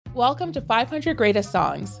Welcome to 500 Greatest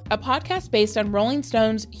Songs, a podcast based on Rolling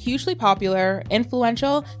Stone's hugely popular,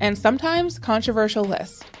 influential, and sometimes controversial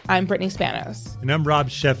list. I'm Brittany Spanos. And I'm Rob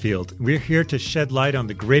Sheffield. We're here to shed light on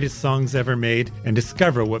the greatest songs ever made and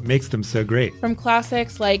discover what makes them so great. From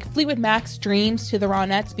classics like Fleetwood Mac's Dreams to the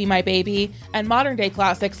Ronettes' Be My Baby, and modern-day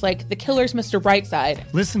classics like The Killers' Mr.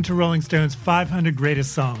 Brightside. Listen to Rolling Stone's 500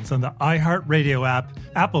 Greatest Songs on the iHeartRadio app,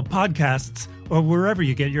 Apple Podcasts, or wherever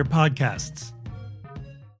you get your podcasts.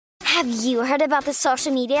 Have you heard about the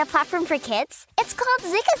social media platform for kids? It's called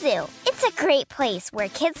Zigazoo. It's a great place where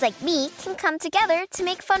kids like me can come together to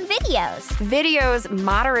make fun videos. Videos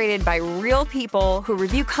moderated by real people who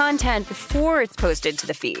review content before it's posted to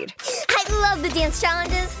the feed. I love the dance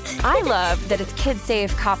challenges. I love that it's Kid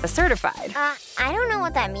Safe COPPA certified. I don't know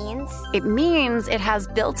what that means. It means it has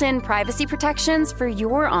built-in privacy protections for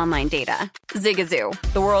your online data. Zigazoo,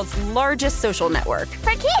 the world's largest social network.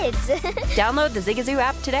 For kids. Download the Zigazoo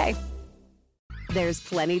app today. There's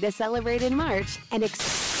plenty to celebrate in March and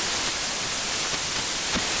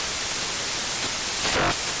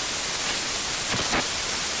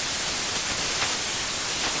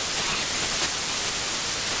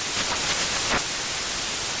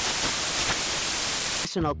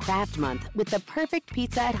National Craft Month with the perfect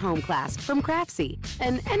pizza at home class from Craftsy.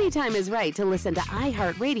 And anytime is right to listen to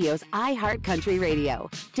iHeartRadio's iHeartCountry Radio.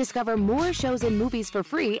 Discover more shows and movies for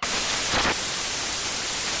free.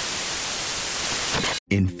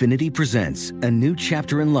 Infiniti presents a new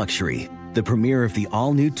chapter in luxury, the premiere of the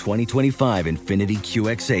all-new 2025 Infiniti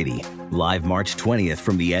QX80, live March 20th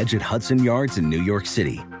from the Edge at Hudson Yards in New York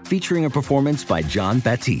City, featuring a performance by Jon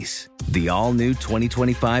Batiste. The all-new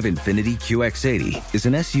 2025 Infiniti QX80 is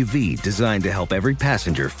an SUV designed to help every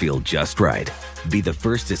passenger feel just right. Be the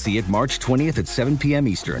first to see it March 20th at 7 p.m.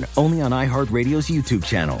 Eastern, only on iHeartRadio's YouTube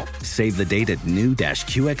channel. Save the date at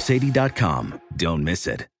new-QX80.com. Don't miss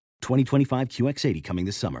it. 2025 QX80 coming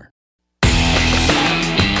this summer.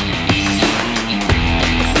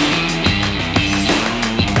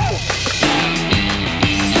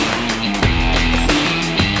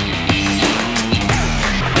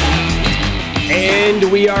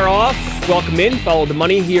 And we are off. Welcome in. Follow the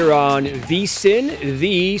money here on VSiN,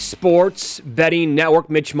 the Sports Betting Network.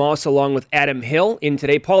 Mitch Moss along with Adam Hill in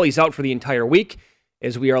today. Paulie's out for the entire week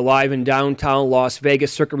as we are live in downtown Las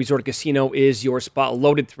Vegas. Circuit Resort Casino is your spot.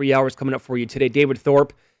 Loaded 3 hours coming up for you today. David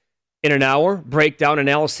Thorpe in an hour. Breakdown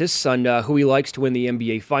analysis on who he likes to win the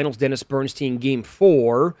NBA Finals. Dennis Bernstein, Game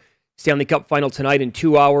 4. Stanley Cup Final tonight in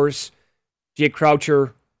 2 hours. Jake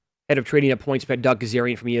Croucher, head of trading at PointsBet. Doug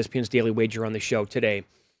Gazarian from ESPN's Daily Wager on the show today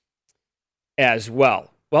as well.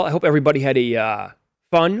 Well, I hope everybody had a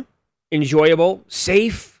fun, enjoyable,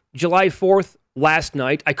 safe July 4th last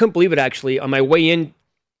night. I couldn't believe it, actually. On my way in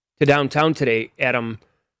to downtown today, Adam,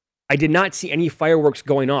 I did not see any fireworks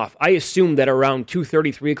going off. I assumed that around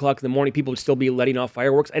 2:30, 3 o'clock in the morning, people would still be letting off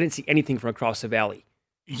fireworks. I didn't see anything from across the valley.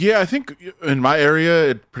 Yeah, I think in my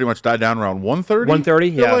area, it pretty much died down around 1:30.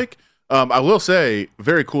 1:30, yeah. Like. I will say,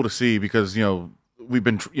 very cool to see because, we've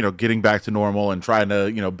been, getting back to normal and trying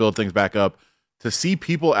to, build things back up. To see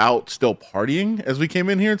people out still partying as we came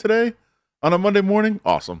in here today on a Monday morning,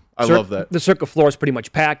 awesome. I love that. The circuit floor is pretty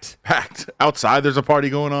much packed. Packed. Outside, there's a party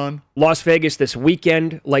going on. Las Vegas this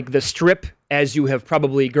weekend, like the Strip, as you have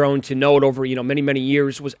probably grown to know it over, many, many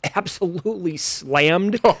years, was absolutely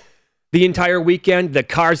slammed the entire weekend. The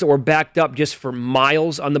cars that were backed up just for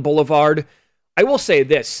miles on the boulevard. I will say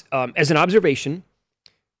this, as an observation,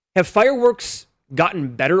 have fireworks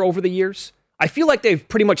gotten better over the years? I feel like they've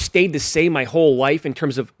pretty much stayed the same my whole life in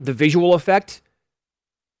terms of the visual effect.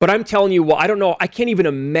 But I'm telling you, I don't know, I can't even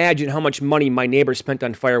imagine how much money my neighbor spent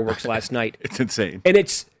on fireworks last night. It's insane.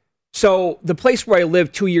 And so the place where I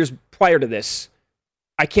lived 2 years prior to this,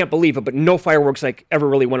 I can't believe it, but no fireworks ever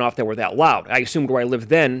really went off that were that loud. I assumed where I lived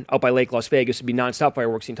then, out by Lake Las Vegas, would be nonstop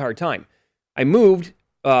fireworks the entire time. I moved.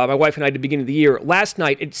 My wife and I at the beginning of the year. Last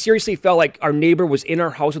night, it seriously felt like our neighbor was in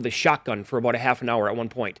our house with a shotgun for about a half an hour at one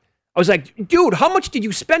point. I was like, dude, how much did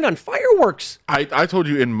you spend on fireworks? I told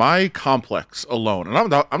you in my complex alone,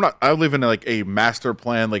 and I live in a master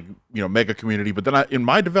plan, mega community, but then in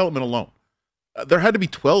my development alone, there had to be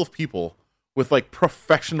 12 people with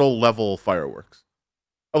professional level fireworks.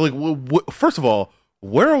 I'm like, first of all,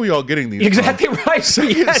 where are we all getting these exactly from? Right.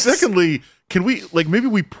 Yes. Secondly, can we maybe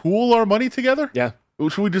we pool our money together? Yeah.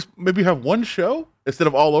 Should we just maybe have one show instead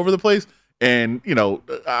of all over the place? And,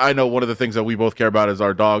 I know one of the things that we both care about is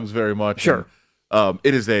our dogs very much. Sure. And,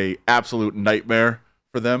 it is a absolute nightmare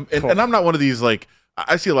for them. And I'm not one of these,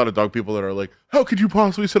 I see a lot of dog people that are like, how could you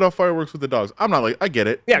possibly set off fireworks with the dogs? I'm not I get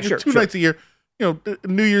it. Yeah, sure. Two nights a year,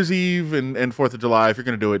 New Year's Eve and 4th of July, if you're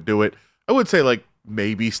going to do it, do it. I would say,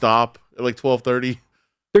 maybe stop at like 12:30.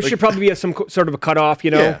 There should probably be some sort of a cutoff,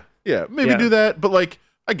 you know? Yeah, maybe do that. But like,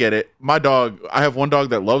 I get it. My dog, I have one dog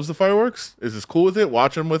that loves the fireworks, is cool with it,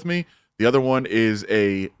 watch them with me. The other one is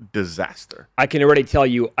a disaster. I can already tell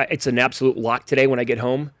you, it's an absolute lock today when I get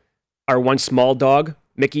home. Our one small dog,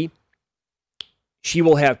 Mickey, she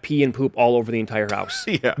will have pee and poop all over the entire house.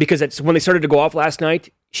 Yeah. Because it's when they started to go off last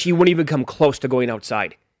night, she wouldn't even come close to going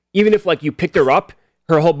outside. Even if like you picked her up,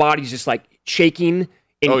 her whole body's just like shaking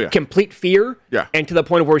in complete fear. Yeah. And to the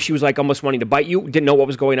point where she was like almost wanting to bite you, didn't know what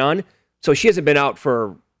was going on. So she hasn't been out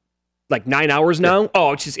for like 9 hours now.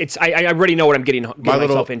 Oh, I already know what I'm getting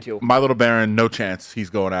myself into. My little Baron, no chance he's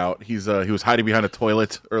going out. He was hiding behind a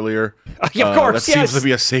toilet earlier. Of course, that seems to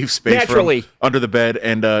be a safe space naturally for him, under the bed.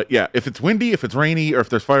 And if it's windy, if it's rainy, or if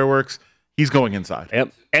there's fireworks, he's going inside.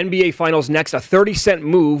 Yep. NBA Finals next, a 30-cent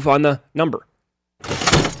move on the number.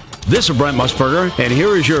 This is Brent Musburger, and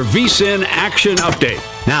here is your VSiN action update.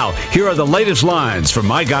 Now, here are the latest lines from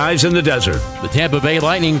my guys in the desert. The Tampa Bay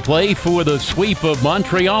Lightning play for the sweep of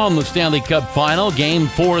Montreal in the Stanley Cup Final. Game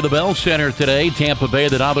 4 of the Bell Center today. Tampa Bay,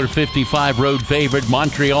 the $1.55 road favorite.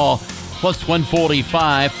 Montreal, plus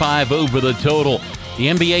 145, 5 over the total. The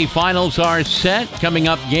NBA Finals are set. Coming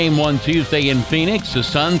up, Game 1 Tuesday in Phoenix. The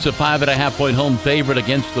Suns, a 5.5-point home favorite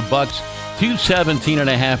against the Bucks.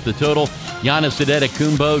 217.5 the total. Giannis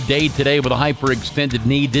Antetokounmpo, day today with a hyperextended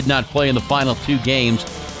knee, did not play in the final 2 games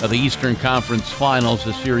of the Eastern Conference Finals,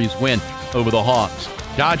 a series win over the Hawks.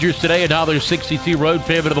 Dodgers today, $1.62 road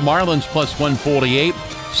favorite of the Marlins, plus 148.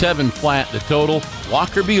 7 flat the total.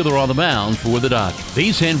 Walker Buehler on the mound for the Dodgers.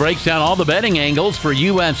 VSiN breaks down all the betting angles for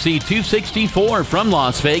UFC 264 from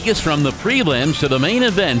Las Vegas, from the prelims to the main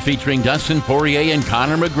event featuring Dustin Poirier and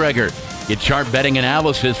Conor McGregor. Get sharp betting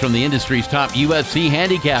analysis from the industry's top UFC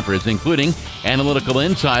handicappers, including analytical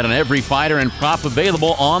insight on every fighter and prop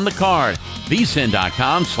available on the card.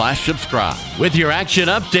 VSiN.com/subscribe. With your action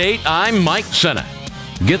update, I'm Mike Senna.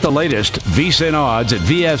 Get the latest VSiN odds at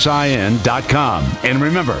VSIN.com. And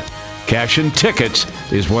remember, cashing tickets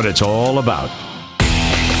is what it's all about.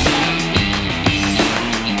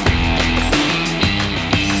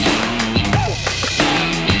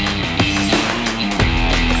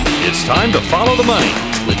 It's time to follow the money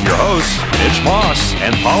with your hosts, Mitch Moss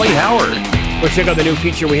and Pauly Howard. Let's check out the new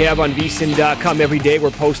feature we have on VSiN.com. Every day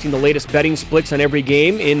we're posting the latest betting splits on every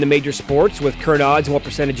game in the major sports with current odds and what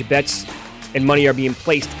percentage of bets and money are being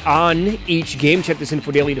placed on each game. Check this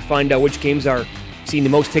info daily to find out which games are seeing the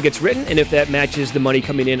most tickets written and if that matches the money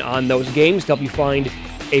coming in on those games to help you find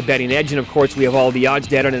a betting edge. And of course, we have all the odds,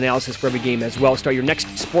 data, and analysis for every game as well. Start your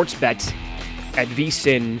next sports bets at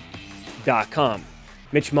VSiN.com.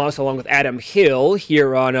 Mitch Moss along with Adam Hill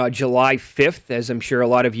here on July 5th, as I'm sure a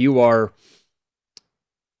lot of you are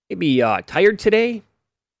maybe tired today,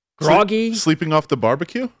 groggy. Sleeping off the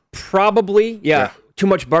barbecue? Probably, yeah. Too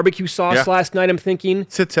much barbecue sauce last night, I'm thinking.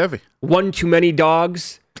 It's heavy. One too many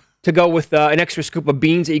dogs to go with an extra scoop of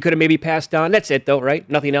beans that you could have maybe passed on. That's it, though, right?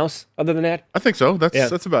 Nothing else other than that? I think so.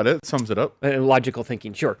 That's about it. Sums it up. Logical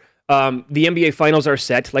thinking, sure. The NBA Finals are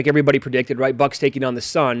set, like everybody predicted, right? Bucks taking on the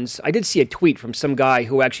Suns. I did see a tweet from some guy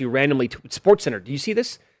who actually randomly... SportsCenter, do you see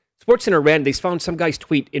this? SportsCenter they found some guy's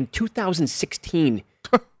tweet in 2016.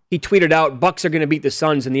 He tweeted out, Bucks are going to beat the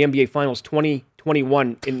Suns in the NBA Finals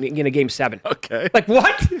 2021 in a Game 7. Okay. Like,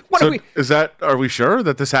 what? Are we sure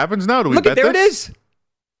that this happens now? Do we Look, bet there this? it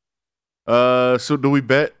is. So do we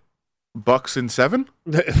bet Bucks in 7?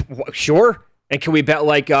 Sure. And can we bet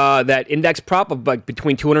like that index prop of like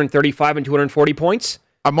between 235 and 240 points?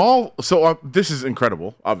 This is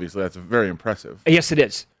incredible. Obviously, that's very impressive. Yes, it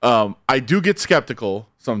is. I do get skeptical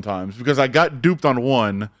sometimes because I got duped on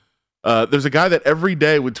one. There's a guy that every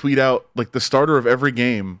day would tweet out like the starter of every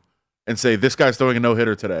game and say, this guy's throwing a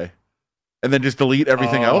no-hitter today. And then just delete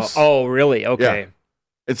everything else. Oh, really? Okay. Yeah.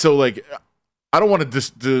 And so, like, I don't want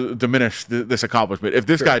to diminish this accomplishment. If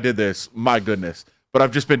this guy did this, my goodness. But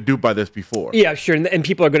I've just been duped by this before. Yeah, sure. And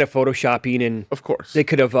people are good at photoshopping, and of course they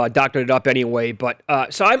could have doctored it up anyway. But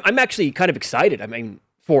so I'm actually kind of excited. I mean,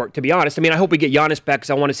 to be honest, I hope we get Giannis back because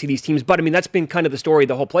I want to see these teams. But I mean, that's been kind of the story of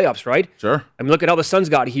the whole playoffs, right? Sure. I mean, look at how the Suns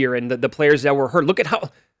got here and the players that were hurt. Look at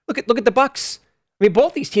the Bucks. I mean,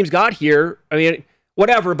 both these teams got here. I mean,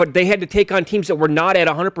 whatever, but they had to take on teams that were not at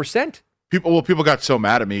 100%. People got so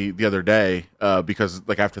mad at me the other day because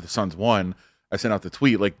like after the Suns won, I sent out the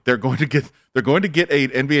tweet like they're going to get an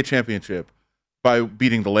NBA championship by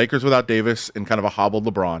beating the Lakers without Davis and kind of a hobbled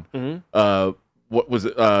LeBron. Mm-hmm. What was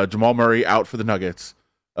it? Jamal Murray out for the Nuggets.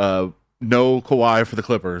 No Kawhi for the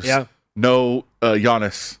Clippers. Yeah. No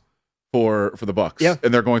Giannis for the Bucks. Yeah.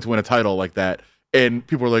 And they're going to win a title like that. And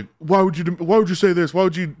people are like, why would you say this? Why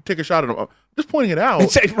would you take a shot at him? just pointing it out.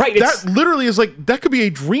 Right. That literally is like, that could be a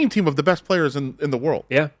dream team of the best players in the world.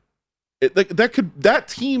 Yeah. That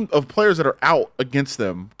team of players that are out against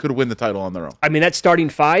them could win the title on their own. I mean, that starting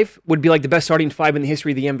five would be like the best starting five in the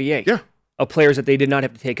history of the NBA. Yeah. Of players that they did not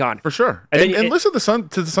have to take on. For sure. And listen,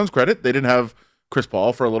 to the Suns' credit, they didn't have Chris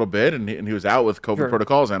Paul for a little bit, and he was out with COVID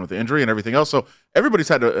protocols and with the injury and everything else. So everybody's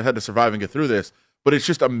had to survive and get through this. But it's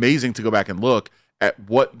just amazing to go back and look at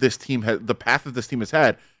what this team has, the path that this team has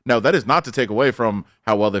had. Now, that is not to take away from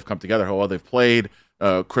how well they've come together, how well they've played.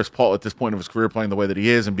 Chris Paul at this point of his career playing the way that he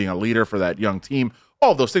is and being a leader for that young team.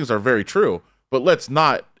 All of those things are very true. But let's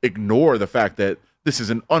not ignore the fact that this is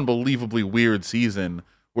an unbelievably weird season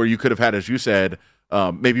where you could have had, as you said,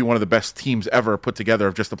 maybe one of the best teams ever put together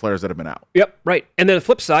of just the players that have been out. Yep, right. And then the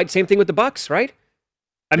flip side, same thing with the Bucks, right?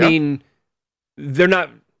 I mean, they're not,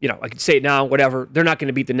 I could say it now, whatever. They're not going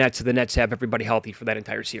to beat the Nets if the Nets have everybody healthy for that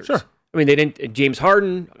entire series. Sure. I mean, they didn't. James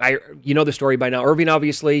Harden, you know the story by now. Irving,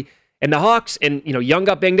 obviously. And the Hawks, and Young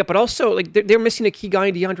got banged up, but also like they're missing a key guy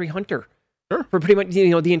in DeAndre Hunter for pretty much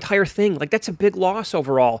the entire thing. Like that's a big loss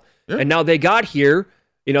overall. Yeah. And now they got here.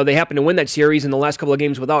 They happened to win that series in the last couple of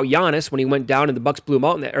games without Giannis when he went down, and the Hawks blew him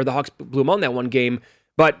out in that one game.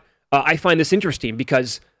 But I find this interesting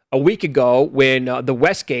because a week ago when the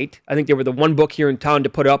Westgate, I think they were the one book here in town to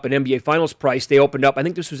put up an NBA Finals price. They opened up. I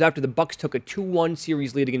think this was after the Bucks took a 2-1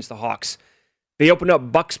 series lead against the Hawks. They opened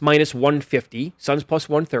up Bucks minus 150, Suns plus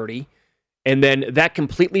 130, and then that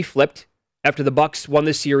completely flipped after the Bucks won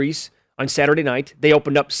the series on Saturday night. They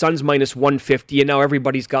opened up Suns minus 150, and now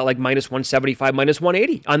everybody's got like minus 175, minus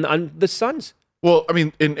 180 on the Suns. Well, I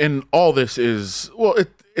mean, in all this is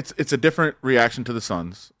it's a different reaction to the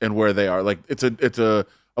Suns and where they are. Like it's a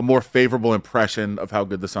more favorable impression of how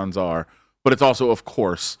good the Suns are, but it's also, of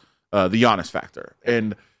course, the Giannis factor.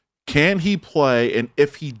 And can he play? And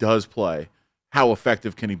if he does play, how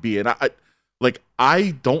effective can he be? And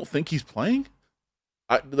I don't think he's playing.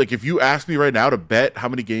 If you ask me right now to bet how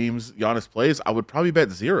many games Giannis plays, I would probably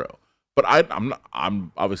bet 0. But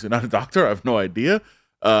I'm obviously not a doctor. I have no idea.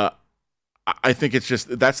 I think it's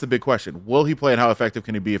just that's the big question. Will he play, and how effective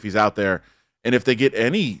can he be if he's out there? And if they get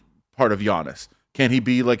any part of Giannis, can he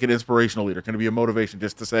be like an inspirational leader? Can it be a motivation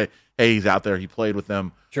just to say, hey, he's out there, he played with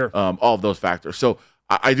them? Sure. All of those factors. So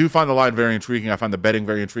I do find the line very intriguing. I find the betting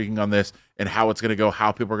very intriguing on this and how it's going to go,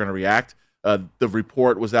 how people are going to react. The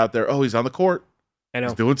report was out there. Oh, he's on the court. I know.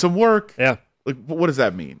 He's doing some work. Yeah. Like, what does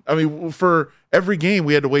that mean? I mean, for every game,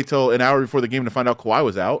 we had to wait till an hour before the game to find out Kawhi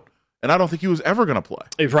was out, and I don't think he was ever going to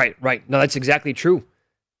play. Right. No, that's exactly true.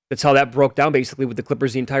 That's how that broke down basically with the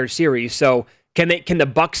Clippers the entire series. So can the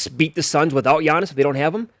Bucks beat the Suns without Giannis if they don't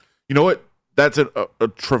have him? You know what? That's a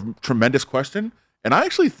tremendous question, and I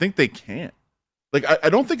actually think they can. Like, I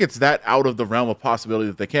don't think it's that out of the realm of possibility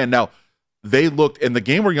that they can. Now, they looked in the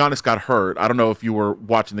game where Giannis got hurt. I don't know if you were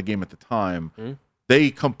watching the game at the time. Mm-hmm. They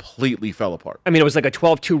completely fell apart. I mean, it was like a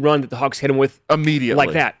 12-2 run that the Hawks hit him with immediately.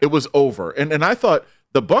 Like that. It was over. And I thought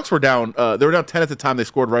the Bucks were down. They were down 10 at the time. They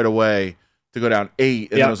scored right away to go down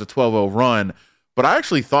 8, and then it was a 12-0 run. But I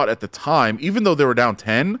actually thought at the time, even though they were down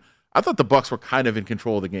 10, I thought the Bucks were kind of in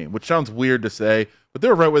control of the game, which sounds weird to say, but they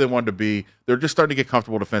were right where they wanted to be. They're just starting to get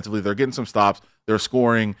comfortable defensively. They're getting some stops. They're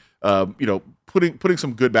scoring, putting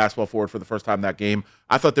some good basketball forward for the first time that game.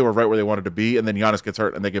 I thought they were right where they wanted to be, and then Giannis gets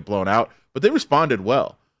hurt and they get blown out. But they responded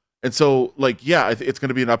well. And so, it's going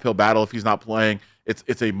to be an uphill battle if he's not playing.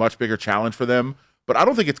 It's a much bigger challenge for them. But I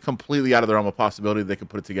don't think it's completely out of the realm of possibility that they could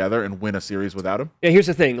put it together and win a series without him. Yeah, here's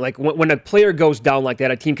the thing. Like, when a player goes down like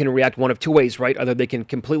that, a team can react one of two ways, right? Either they can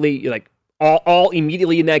completely, all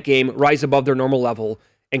immediately in that game, rise above their normal level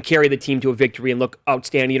and carry the team to a victory and look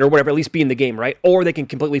outstanding or whatever, at least be in the game, right? Or they can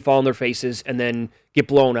completely fall on their faces and then get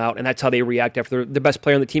blown out, and that's how they react after the best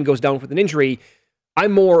player on the team goes down with an injury.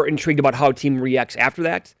 I'm more intrigued about how a team reacts after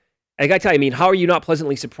that. I got to tell you, how are you not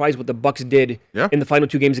pleasantly surprised what the Bucks did in the final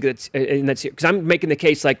 2 games in that series? Because I'm making the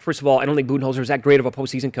case, first of all, I don't think Budenholzer is that great of a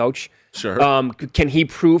postseason coach. Sure. Can he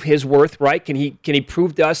prove his worth, right? Can he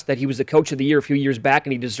prove to us that he was the coach of the year a few years back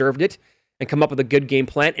and he deserved it and come up with a good game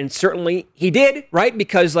plan? And certainly he did, right?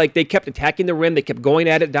 Because they kept attacking the rim, they kept going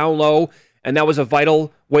at it down low, and that was a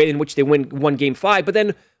vital way in which they won Game 5. But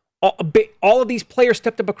then all of these players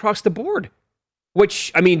stepped up across the board,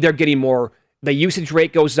 which, they're getting more. The usage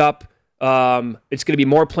rate goes up. It's going to be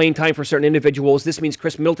more playing time for certain individuals. This means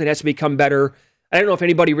Chris Middleton has to become better. I don't know if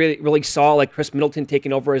anybody really saw Chris Middleton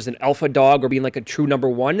taking over as an alpha dog or being a true number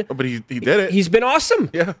one. But he did it. He's been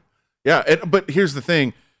awesome. Yeah. But here's the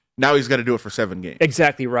thing. Now he's got to do it for 7 games.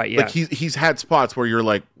 Exactly right, yeah. He's had spots where you're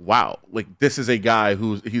like, wow, this is a guy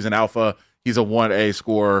he's an alpha. He's a 1A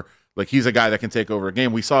scorer. He's a guy that can take over a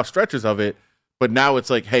game. We saw stretches of it. But now it's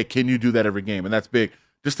like, hey, can you do that every game? And that's big.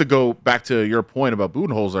 Just to go back to your point about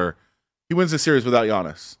Budenholzer, he wins the series without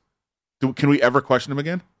Giannis. Can we ever question him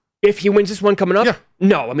again? If he wins this one coming up? Yeah.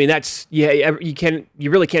 No, I mean,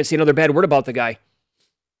 you really can't say another bad word about the guy.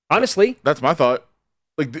 Honestly. That's my thought.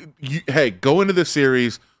 Like, hey, go into this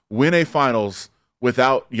series, win a finals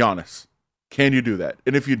without Giannis. Can you do that?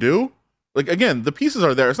 And if you do, like, again, the pieces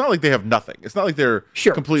are there. It's not like they have nothing. It's not like they're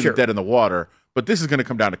completely dead in the water. But this is going to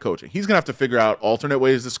come down to coaching. He's going to have to figure out alternate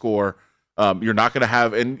ways to score. You're not going to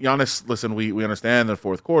have, and Giannis, listen, we understand the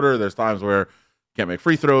fourth quarter. There's times where he can't make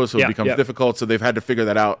free throws, so it becomes difficult. So they've had to figure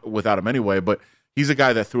that out without him anyway. But he's a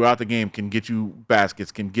guy that throughout the game can get you baskets,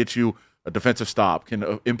 can get you a defensive stop,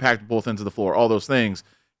 can impact both ends of the floor, all those things.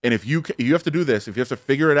 And if you have to do this, if you have to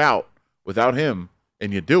figure it out without him,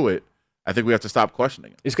 and you do it, I think we have to stop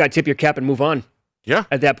questioning it. You just got to tip your cap and move on. Yeah.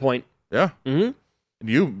 At that point. Yeah. Mm-hmm. And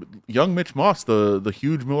you, young Mitch Moss, the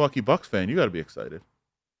huge Milwaukee Bucks fan, you got to be excited.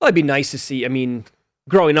 Well, it'd be nice to see. I mean,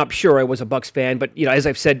 growing up, sure, I was a Bucks fan, but as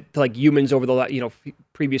I've said to like humans over the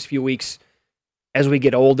previous few weeks, as we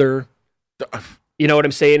get older, you know what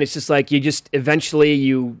I'm saying? It's just like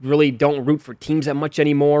you really don't root for teams that much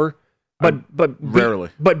anymore. But rarely.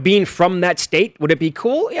 But being from that state, would it be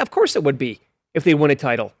cool? Yeah, of course it would be if they win a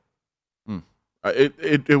title.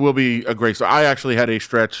 It will be a great story. I actually had a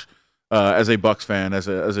stretch as a Bucks fan as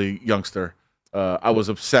a youngster. I was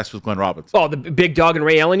obsessed with Glenn Robinson. Oh, the big dog and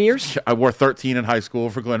Ray Allen years? I wore 13 in high school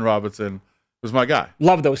for Glenn Robinson. It was my guy.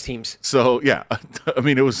 Love those teams. So, yeah. I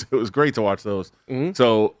mean, it was great to watch those. Mm-hmm.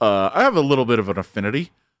 So, I have a little bit of an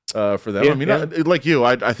affinity for them. Yeah, I mean, like you,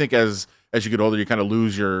 I think as you get older, you kind of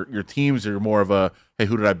lose your teams. You're more of a, hey,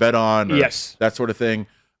 who did I bet on? Or yes. That sort of thing.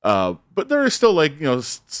 But there is still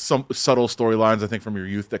some subtle storylines, I think, from your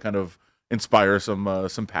youth that kind of inspire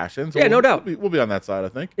some passions. Yeah, no doubt. We'll be on that side, I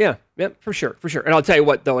think. Yeah, for sure. And I'll tell you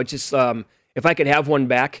what, though, it's just if I could have one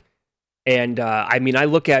back, and I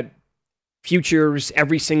look at futures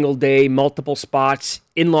every single day, multiple spots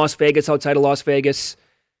in Las Vegas, outside of Las Vegas.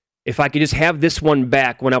 If I could just have this one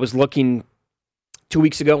back, when I was looking 2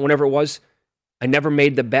 weeks ago, whenever it was, I never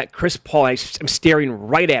made the bet. Chris Paul, I'm staring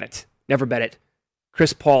right at it. Never bet it.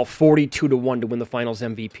 Chris Paul 42-1 to win the Finals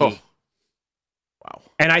MVP. Oh. Wow.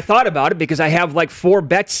 And I thought about it because I have like 4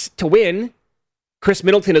 bets to win. Chris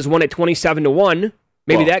Middleton has won at 27-1.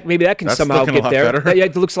 Maybe that can somehow get there. Yeah,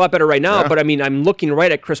 it looks a lot better right now. Yeah. But I mean, I'm looking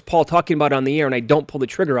right at Chris Paul talking about it on the air, and I don't pull the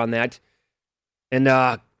trigger on that. And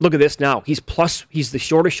look at this now. He's the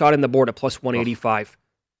shortest shot on the board at plus 185.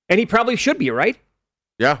 And he probably should be, right?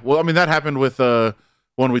 Yeah. Well, I mean, that happened with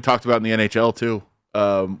one we talked about in the NHL too.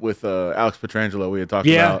 With Alex Pietrangelo, we had talked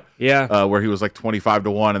about, where he was like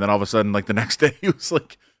 25-1, and then all of a sudden, like the next day, he was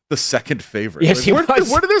like the second favorite. Yes, like,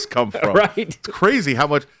 where did this come from? Right, it's crazy how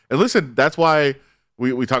much. And listen, that's why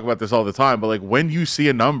we talk about this all the time. But like when you see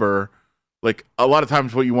a number, like a lot of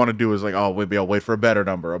times, what you want to do is like, oh, maybe I'll wait for a better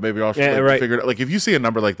number, or maybe I'll figure it out. Like if you see a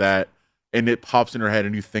number like that and it pops in your head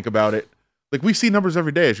and you think about it, like we see numbers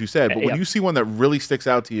every day, as you said. But when you see one that really sticks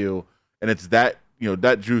out to you and it's that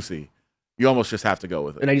that juicy. You almost just have to go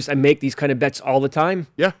with it. And I make these kind of bets all the time.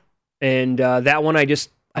 Yeah. And that one I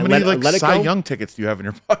let it go. Cy Young tickets do you have in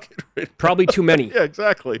your pocket right now? Probably too many. Yeah,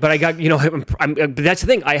 exactly. But I got, but that's the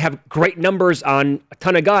thing. I have great numbers on a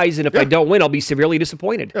ton of guys, and if I don't win, I'll be severely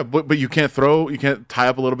disappointed. Yeah, but you can't tie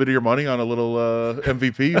up a little bit of your money on a little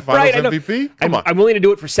MVP, finals MVP? Come on. I'm willing to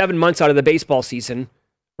do it for 7 months out of the baseball season,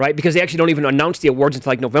 right? Because they actually don't even announce the awards until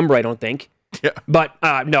like November, I don't think. Yeah. But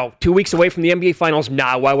no, 2 weeks away from the NBA Finals,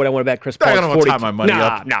 why would I want to bet Chris Paul? I don't want to tie my money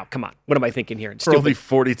up. No, come on. What am I thinking here? It's only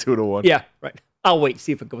 42-1. Yeah, right. I'll wait,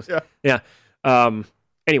 see if it goes. Yeah.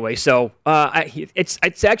 Anyway, so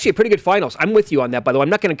it's actually a pretty good Finals. I'm with you on that, by the way. I'm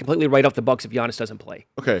not going to completely write off the Bucks if Giannis doesn't play.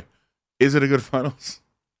 Okay. Is it a good Finals?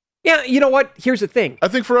 Yeah, you know what? Here's the thing. I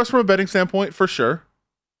think for us, from a betting standpoint, for sure.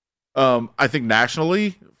 I think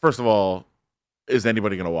nationally, first of all, is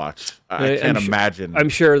anybody going to watch? I can't imagine. I'm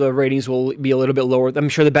sure the ratings will be a little bit lower. I'm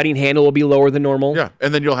sure the betting handle will be lower than normal. Yeah,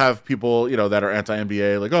 and then you'll have people, that are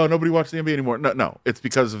anti-NBA, like, oh, nobody watches the NBA anymore. No, it's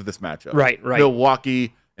because of this matchup. Right.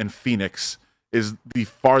 Milwaukee and Phoenix is the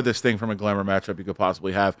farthest thing from a glamour matchup you could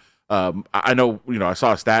possibly have. I know, I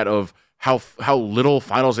saw a stat of how little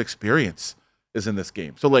finals experience is in this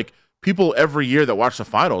game. So, like, people every year that watch the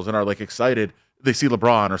finals and are, like, excited, they see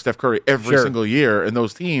LeBron or Steph Curry every single year, and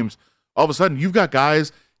those teams, all of a sudden, you've got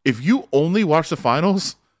guys, if you only watch the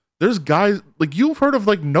finals, there's guys, like, you've heard of,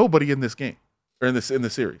 like, nobody in this game, or in this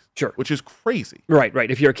series. Sure. Which is crazy.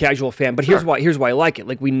 Right, if you're a casual fan. But here's why I like it.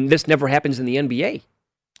 Like, this never happens in the NBA.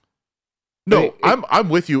 No, I'm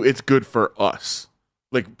with you. It's good for us.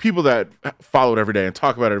 Like, people that follow it every day and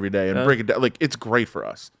talk about it every day and break it down, like, it's great for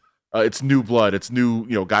us. It's new blood. It's new,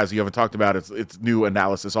 guys you haven't talked about. It's new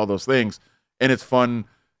analysis, all those things. And it's fun,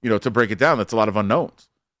 to break it down. That's a lot of unknowns.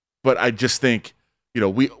 But I just think,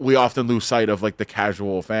 we often lose sight of like the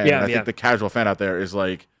casual fan. Yeah, and I think the casual fan out there is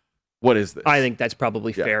like, what is this? I think that's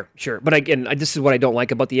probably fair. Sure. But again, this is what I don't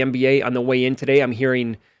like about the NBA. On the way in today, I'm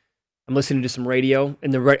listening to some radio,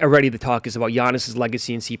 and already the talk is about Giannis's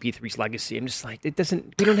legacy and CP3's legacy. I'm just like, we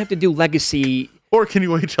don't have to do legacy. Or can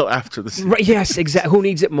you wait till after the season? Right, yes, exactly. Who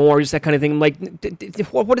needs it more? Just that kind of thing. I'm like,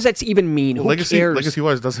 what does that even mean? Who cares?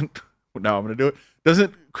 Legacy-wise doesn't, now I'm going to do it.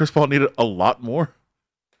 Doesn't Chris Paul need it a lot more?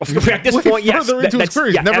 At this point, yes.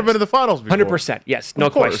 He's never been in the finals before. 100%, yes. No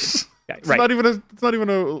question. It's not even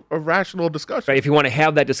a rational discussion. Right, if you want to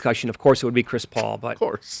have that discussion, of course it would be Chris Paul. But of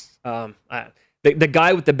course. The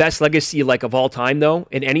guy with the best legacy of all time, though,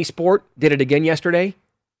 in any sport, did it again yesterday.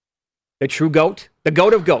 The true GOAT. The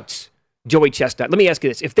GOAT of GOATs. Joey Chestnut. Let me ask you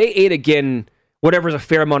this. If they ate again, whatever's a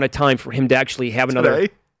fair amount of time for him to actually have another...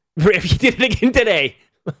 If he did it again today.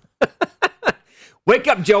 Wake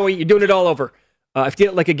up, Joey. You're doing it all over. If you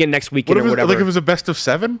did it again next weekend or whatever. If it was a best of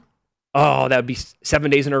 7? Oh, that would be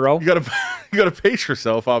 7 days in a row. You gotta pace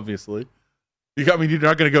yourself, obviously. You're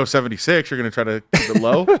not going to go 76. You're going to try to keep it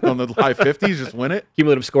low on the high 50s, just win it.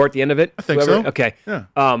 Cumulative score at the end of it? I think so. Okay. Yeah.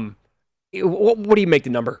 What do you make the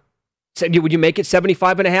number? Would you make it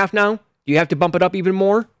 75.5 now? Do you have to bump it up even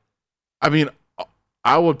more? I mean,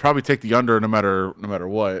 I would probably take the under no matter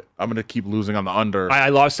what. I'm going to keep losing on the under. I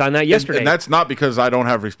lost on that yesterday. And that's not because I don't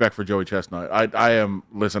have respect for Joey Chestnut.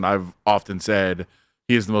 I've often said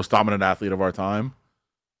he is the most dominant athlete of our time.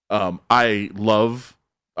 I love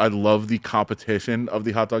the competition of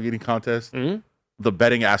the hot dog eating contest, the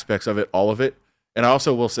betting aspects of it, all of it. And I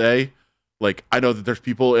also will say, I know that there's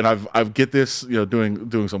people, and I've get this,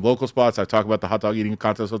 doing some local spots. I talk about the hot dog eating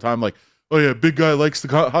contest all the time. Like, oh yeah, big guy likes the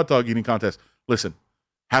hot dog eating contest. Listen,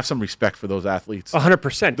 have some respect for those athletes.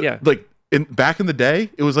 100%, yeah. Back in the day,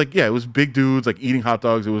 it was it was big dudes eating hot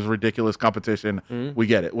dogs. It was ridiculous competition. We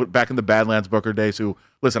get it. Back in the Badlands Booker days,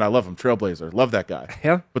 listen, I love him, Trailblazer, love that guy.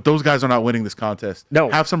 Yeah. But those guys are not winning this contest. No.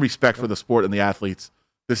 Have some respect for the sport and the athletes.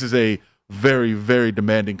 This is a very, very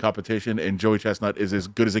demanding competition, and Joey Chestnut is as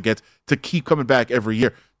good as it gets to keep coming back every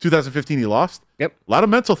year. 2015, he lost. Yep. A lot of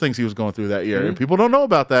mental things he was going through that year, and people don't know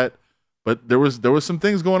about that. But there was some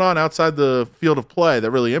things going on outside the field of play that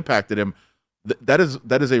really impacted him. That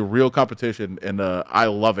is a real competition, and I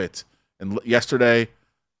love it. And yesterday,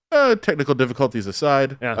 technical difficulties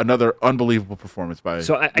aside, another unbelievable performance by.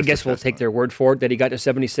 So I guess we'll take their word for it that he got to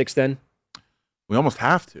 76. Then we almost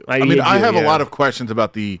have to. I have a lot of questions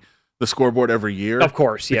about the scoreboard every year, of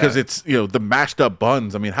course, because it's the mashed up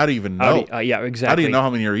buns. I mean, how do you even know? Exactly. How do you know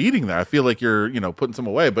how many you're eating there? I feel like you're putting some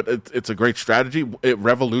away, but it's a great strategy. It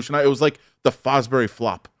revolutionized. It was like the Fosbury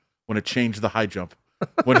flop when it changed the high jump.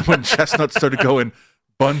 When Chestnut started going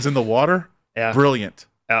buns in the water, brilliant.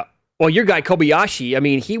 Well, your guy Kobayashi, I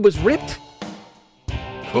mean, he was ripped.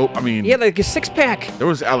 He had a 6-pack. There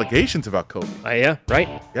was allegations about Kobe. Yeah, right.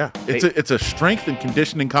 Yeah, it's a strength and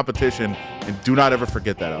conditioning competition, and do not ever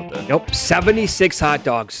forget that out there. Nope, 76 hot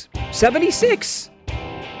dogs. 76.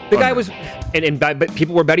 The guy was, but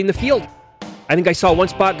people were betting the field. I think I saw one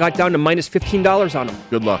spot got down to minus $15 on him.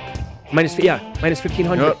 Good luck. Minus $1,500.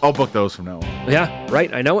 You know what? I'll book those from now on. Yeah,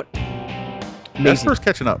 right. I know it. Esper's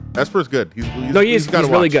catching up. Esper's good. He's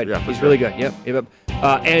really good. Yeah, he's really good. Yep.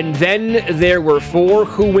 And then there were 4.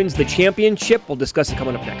 Who wins the championship? We'll discuss it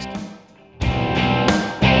coming up next.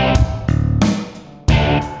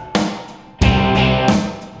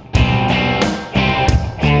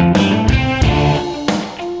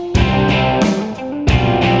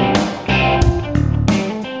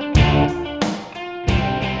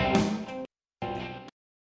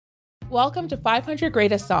 Welcome to 500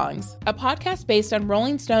 Greatest Songs, a podcast based on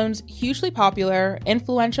Rolling Stone's hugely popular,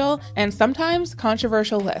 influential, and sometimes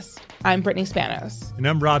controversial list. I'm Brittany Spanos. And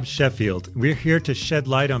I'm Rob Sheffield. We're here to shed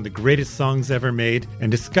light on the greatest songs ever made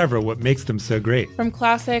and discover what makes them so great. From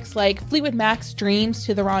classics like Fleetwood Mac's Dreams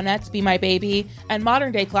to the Ronettes' Be My Baby, and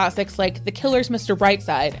modern-day classics like The Killer's Mr.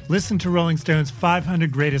 Brightside. Listen to Rolling Stone's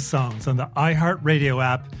 500 Greatest Songs on the iHeartRadio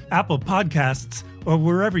app, Apple Podcasts, or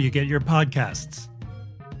wherever you get your podcasts.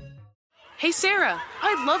 Hey Sarah,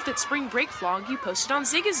 I love that spring break vlog you posted on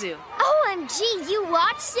Zigazoo. OMG, you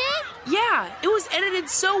watched it? Yeah, it was edited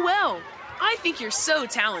so well. I think you're so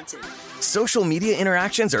talented. Social media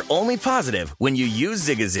interactions are only positive when you use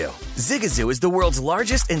Zigazoo. Zigazoo is the world's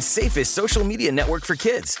largest and safest social media network for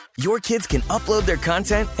kids. Your kids can upload their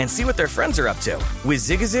content and see what their friends are up to. With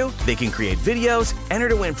Zigazoo, they can create videos, enter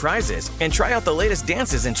to win prizes, and try out the latest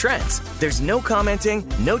dances and trends. There's no commenting,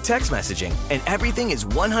 no text messaging, and everything is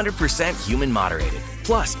 100% human moderated.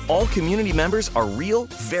 Plus, all community members are real,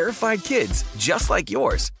 verified kids just like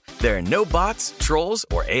yours. There are no bots, trolls,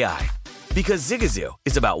 or AI. Because Zigazoo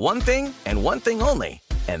is about one thing and one thing only,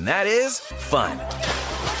 and that is fun.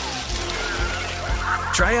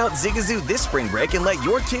 Try out Zigazoo this spring break and let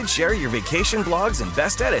your kids share your vacation blogs and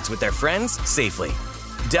best edits with their friends safely.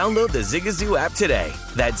 Download the Zigazoo app today.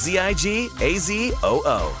 That's Zigazoo.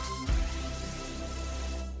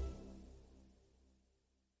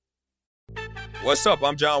 What's up?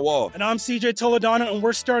 I'm John Wall. And I'm CJ Toledano, and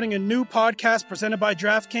we're starting a new podcast presented by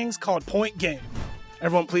DraftKings called Point Game.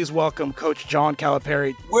 Everyone, please welcome Coach John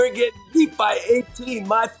Calipari. We're getting beat by 18.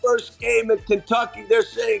 My first game in Kentucky, they're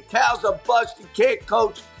saying Cal's a bust. He can't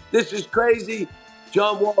coach. This is crazy.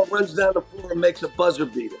 John Wall runs down the floor and makes a buzzer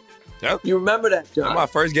beater. Yep. You remember that, John? That's my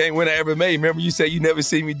first game winner I ever made. Remember you said you never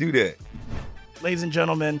see me do that. Ladies and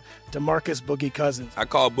gentlemen, DeMarcus Boogie Cousins. I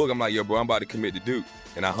called Boog. I'm like, yo, bro, I'm about to commit to Duke.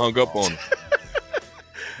 And I hung up on him.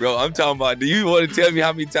 Bro, I'm talking about, do you want to tell me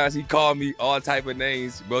how many times he called me all type of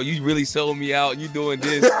names? Bro, you really sold me out. You doing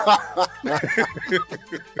this.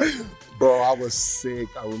 Bro, I was sick.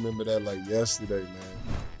 I remember that like yesterday,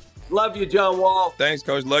 man. Love you, John Wall. Thanks,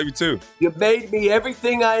 Coach. Love you, too. You made me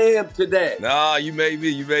everything I am today. Nah, you made me.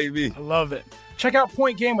 You made me. I love it. Check out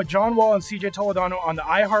Point Game with John Wall and CJ Toledano on the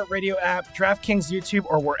iHeartRadio app, DraftKings YouTube,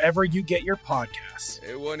 or wherever you get your podcasts.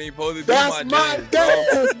 It wasn't even supposed to be That's my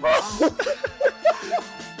dance, bro.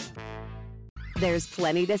 There's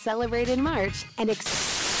plenty to celebrate in March and National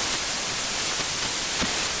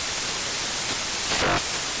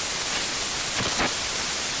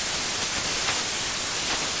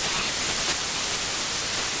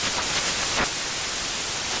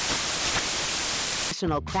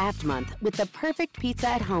Craft Month with the perfect pizza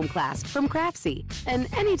at home class from Craftsy.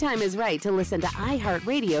 And anytime is right to listen to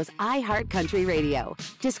iHeartRadio's iHeart Country Radio.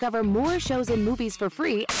 Discover more shows and movies for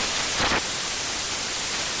free.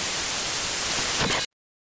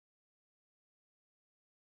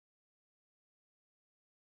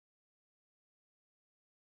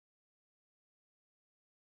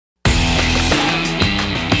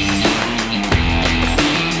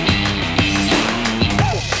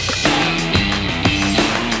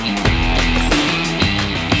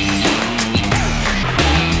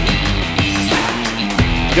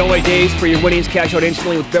 Don't wait days for your winnings. Cash out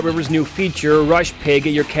instantly with BetRivers' new feature, Rush Pay.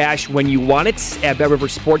 Get your cash when you want it at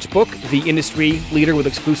BetRivers Sportsbook, the industry leader with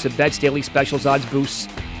exclusive bets, daily specials, odds boosts,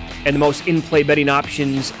 and the most in-play betting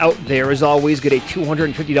options out there. As always, get a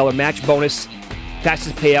 $250 match bonus,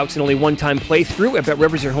 fastest payouts, and only one-time playthrough at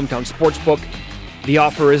BetRivers, your hometown sportsbook. The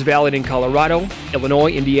offer is valid in Colorado,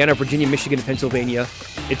 Illinois, Indiana, Virginia, Michigan, and Pennsylvania.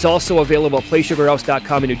 It's also available at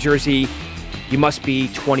PlaySugarHouse.com in New Jersey. You must be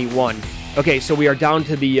 21. Okay, so we are down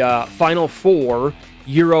to the Final Four,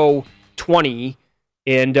 Euro 20.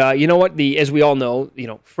 And you know what? As we all know,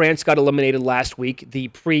 France got eliminated last week, the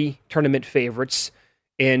pre-tournament favorites.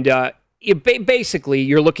 And basically,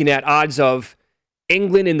 you're looking at odds of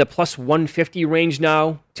England in the plus 150 range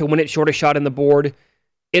now to win it, shortest shot on the board.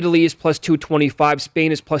 Italy is plus 225.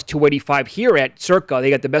 Spain is plus 285. Here at Circa,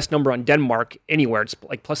 they got the best number on Denmark anywhere. It's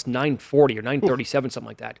like plus 940 or 937, something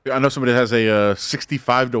like that. I know somebody has a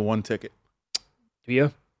 65-1 ticket. Do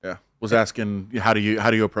you? Yeah. Was asking how do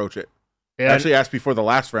you approach it? Yeah. I actually asked before the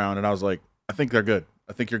last round, and I was like, I think they're good.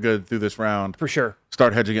 I think you're good through this round for sure.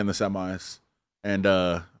 Start hedging it in the semis, and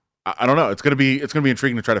I don't know. It's gonna be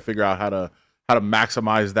intriguing to try to figure out how to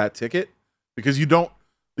maximize that ticket, because you don't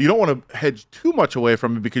want to hedge too much away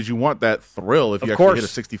from it, because you want that thrill if you actually hit a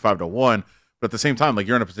 65-1. But at the same time, like,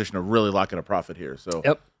 you're in a position to really lock in a profit here. So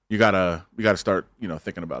you gotta start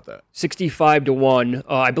thinking about that. 65-1.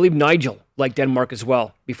 I believe Nigel liked Denmark as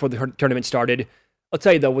well before the tournament started. I'll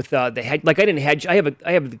tell you though, with the hedge, like I didn't hedge. I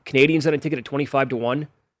have the Canadians on a ticket at 25-1.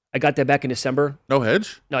 I got that back in December. No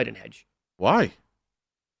hedge? No, I didn't hedge. Why?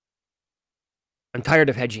 I'm tired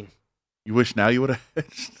of hedging. You wish now you would have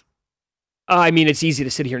hedged? I mean, it's easy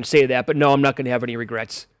to sit here and say that, but no, I'm not going to have any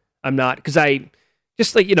regrets. I'm not, because I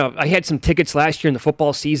had some tickets last year in the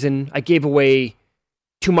football season. I gave away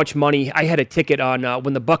too much money. I had a ticket on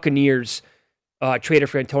when the Buccaneers traded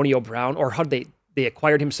for Antonio Brown, or how did they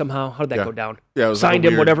acquired him somehow? How did that go down? Yeah, it was signed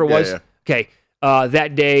him, whatever it was. Yeah. Okay,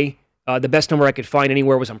 that day, the best number I could find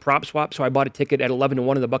anywhere was on Prop Swap, so I bought a ticket at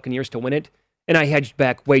 11-1 of the Buccaneers to win it, and I hedged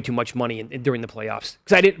back way too much money during the playoffs,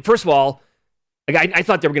 because I didn't. First of all, Like I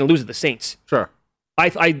thought they were going to lose to the Saints. Sure.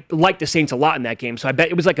 I liked the Saints a lot in that game, so I bet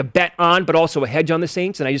it was like a bet on, but also a hedge on the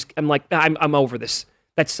Saints. And I'm like, I'm over this.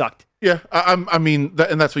 That sucked. Yeah, I mean,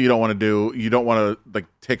 and that's what you don't want to do. You don't want to like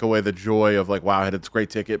take away the joy of like, wow, I had this great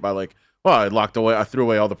ticket by like, well, I threw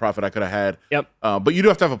away all the profit I could have had. Yep. But you do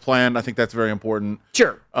have to have a plan. I think that's very important.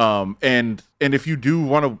 Sure. And if you do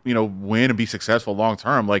want to, win and be successful long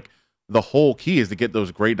term, like the whole key is to get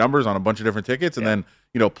those great numbers on a bunch of different tickets, and then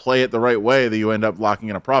play it the right way that you end up locking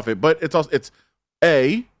in a profit. But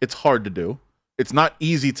it's hard to do. It's not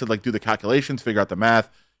easy to like do the calculations, figure out the math.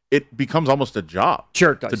 It becomes almost a job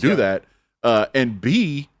sure it does, to do that. And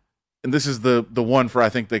B, and this is the one for I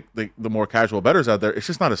think the more casual bettors out there, it's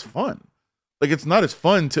just not as fun. Like it's not as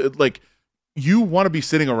fun to like you want to be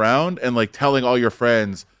sitting around and like telling all your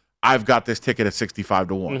friends, I've got this ticket at 65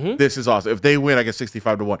 to 1. Mm-hmm. This is awesome. If they win, I get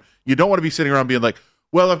 65 to 1. You don't want to be sitting around being like,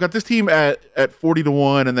 well, I've got this team at 40 to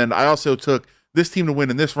 1, and then I also took this team to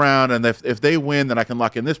win in this round, and if they win, then I can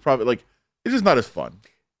lock in this profit. Like it's just not as fun.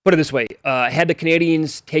 Put it this way, had the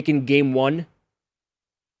Canadians taken game 1,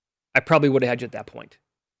 I probably would have hedged at that point.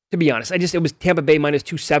 To be honest, it was Tampa Bay minus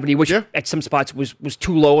 270, which at some spots was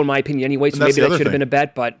too low in my opinion anyway. So maybe that should have been a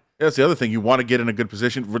bet. But that's the other thing. You want to get in a good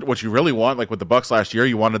position. What you really want, like with the Bucs last year,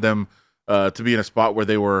 you wanted them to be in a spot where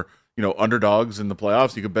they were, underdogs in the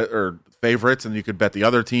playoffs. You could bet or favorites, and you could bet the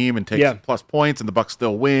other team and take some plus points, and the Bucs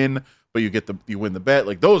still win, but you win the bet.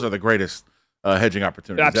 Like those are the greatest hedging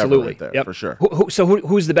opportunities. Absolutely, ever right there, for sure.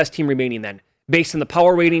 Who's the best team remaining then? Based on the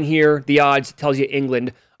power rating here, the odds tells you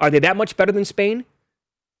England. Are they that much better than Spain?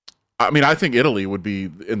 I mean, I think Italy would be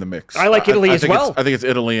in the mix. I like Italy as well. I think it's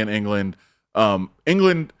Italy and England.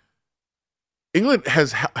 England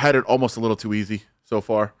has had it almost a little too easy so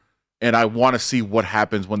far, and I want to see what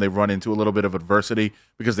happens when they run into a little bit of adversity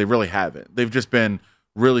because they really haven't. They've just been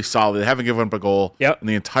really solid. They haven't given up a goal in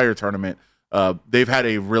the entire tournament. They've had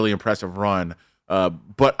a really impressive run,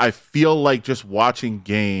 but I feel like just watching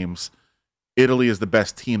games, Italy is the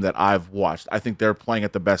best team that I've watched. I think they're playing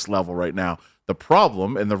at the best level right now. The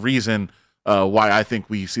problem and the reason why I think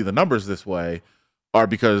we see the numbers this way are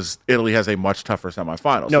because Italy has a much tougher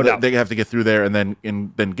semifinal. No doubt. They have to get through there and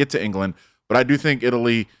then get to England. But I do think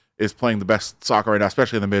Italy is playing the best soccer right now,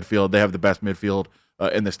 especially in the midfield. They have the best midfield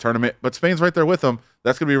in this tournament. But Spain's right there with them.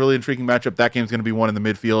 That's going to be a really intriguing matchup. That game's going to be one in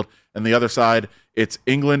the midfield. And the other side, it's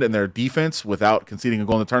England and their defense without conceding a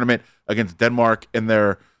goal in the tournament against Denmark. And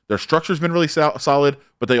their structure's been really solid,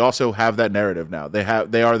 but they also have that narrative now. They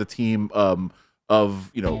are the team of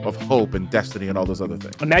hope and destiny and all those other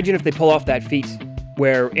things. Imagine if they pull off that feat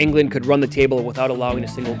where England could run the table without allowing a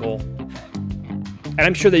single goal. And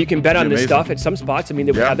I'm sure that you can bet on this stuff at some spots. I mean,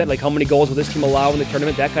 they would have that, like how many goals will this team allow in the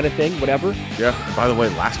tournament, that kind of thing, whatever. Yeah. And by the way,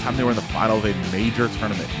 last time they were in the final of a major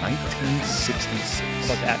tournament, 1966.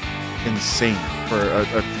 How about that? Insane for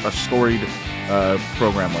a storied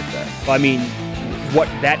program like that. Well, I mean, what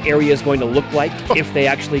that area is going to look like if they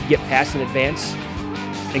actually get past in advance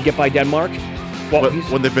and get by Denmark.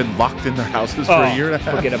 When they've been locked in their houses for a year and a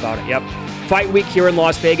half. Forget about it, yep. Fight week here in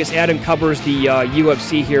Las Vegas. Adam covers the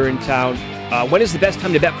UFC here in town. When is the best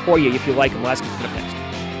time to bet for you if you like him? We'll ask him coming up next.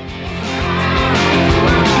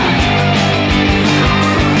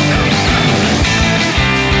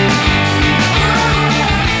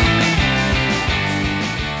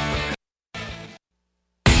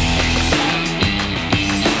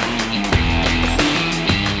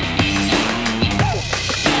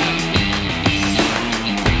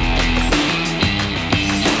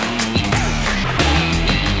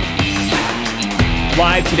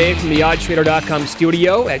 Live today from the OddsTrader.com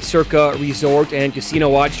studio at Circa Resort and Casino.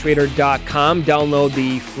 OddsTrader.com. Download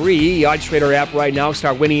the free OddsTrader app right now.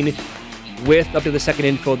 Start winning with up to the second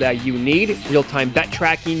info that you need. Real-time bet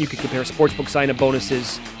tracking. You can compare sportsbook sign-up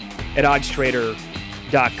bonuses at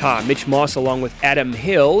OddsTrader.com. Mitch Moss along with Adam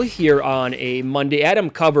Hill here on a Monday. Adam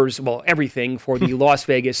covers, everything for the Las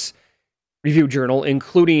Vegas Review-Journal,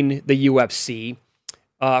 including the UFC.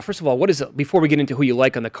 First of all, what is it, before we get into who you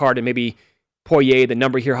like on the card and maybe Poirier, the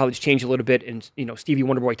number here, how it's changed a little bit, and Stevie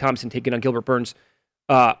Wonderboy Thompson taking on Gilbert Burns.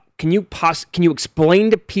 Can you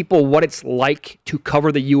explain to people what it's like to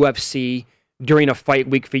cover the UFC during a fight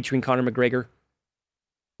week featuring Conor McGregor?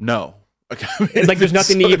 No, there's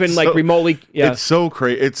nothing to even remotely. Yeah, it's so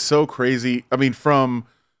crazy. It's so crazy. I mean, from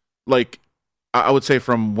I would say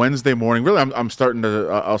from Wednesday morning. Really, I'll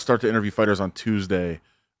start to interview fighters on Tuesday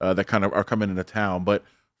that kind of are coming into town, but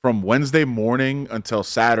from Wednesday morning until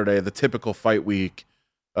Saturday, the typical fight week,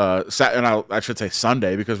 and I should say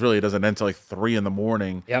Sunday, because really it doesn't end until 3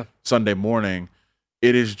 a.m. Sunday morning.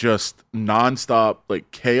 It is just nonstop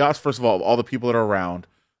chaos. First of all the people that are around,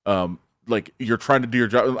 like you're trying to do your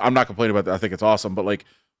job. I'm not complaining about that. I think it's awesome, but like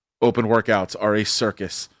open workouts are a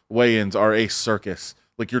circus. Weigh-ins are a circus.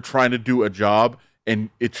 Like you're trying to do a job, and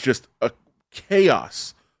it's just a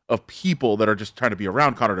chaos of people that are just trying to be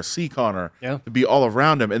around Conor, to see Conor, to be all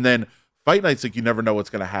around him. And then fight nights, like you never know what's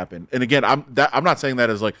going to happen. And again, I'm not saying that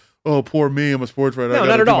as like, oh, poor me, I'm a sports writer. No,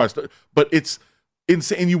 not at all. But it's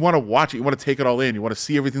insane. You want to watch it. You want to take it all in. You want to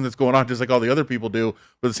see everything that's going on, just like all the other people do.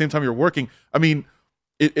 But at the same time, you're working. I mean,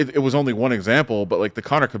 it was only one example, but like the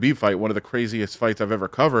Conor Khabib fight, one of the craziest fights I've ever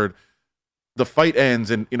covered. The fight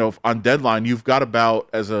ends, and on deadline, you've got about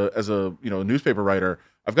as a newspaper writer,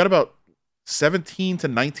 I've got about 17 to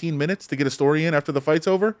 19 minutes to get a story in after the fight's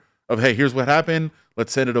over. Of hey, here's what happened.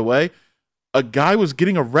 Let's send it away. A guy was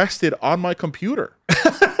getting arrested on my computer.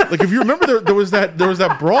 Like if you remember, there was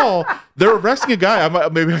that brawl. They're arresting a guy.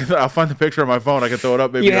 I'll find the picture on my phone. I can throw it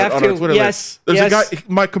up maybe on our Twitter. Yes. There's a guy.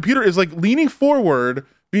 My computer is like leaning forward,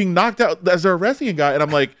 being knocked out as they're arresting a guy, and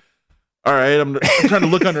I'm like, all right, I'm trying to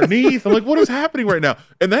look underneath. I'm like, what is happening right now?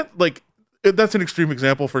 And that's an extreme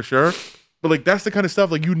example for sure. But like that's the kind of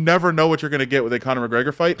stuff like you never know what you're gonna get with a Conor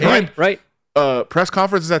McGregor fight. Right. Press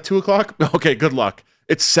conference is at 2:00. Okay, good luck.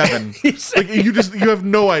 It's 7. Like you have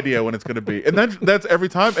no idea when it's gonna be, and that's every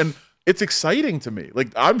time. And it's exciting to me. Like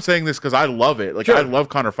I'm saying this because I love it. Like I love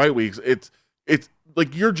Conor fight weeks. It's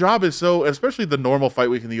like your job is so, especially the normal fight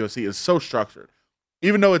week in the UFC is so structured.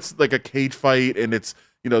 Even though it's like a cage fight and it's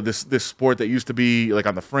this sport that used to be like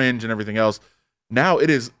on the fringe and everything else. Now it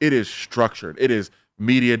is structured. It is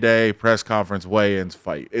media day, press conference, weigh-ins,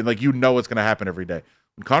 fight. And like what's going to happen every day.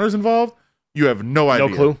 When Conor's involved, you have no idea.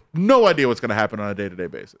 No clue. No idea what's going to happen on a day-to-day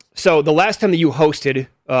basis. So the last time that you hosted,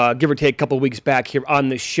 give or take a couple of weeks back here on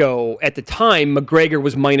the show, at the time, McGregor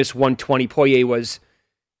was minus 120, Poirier was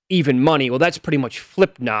even money. Well, that's pretty much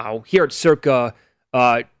flipped now. Here at Circa,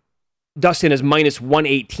 Dustin is minus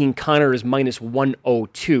 118, Conor is minus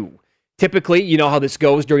 102. Typically, you know how this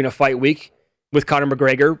goes during a fight week with Conor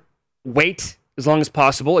McGregor. Wait as long as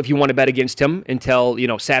possible if you want to bet against him until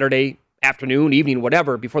Saturday afternoon, evening,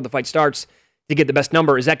 whatever, before the fight starts to get the best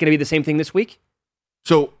number. Is that going to be the same thing this week?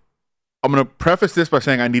 So I'm going to preface this by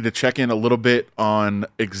saying I need to check in a little bit on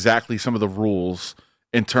exactly some of the rules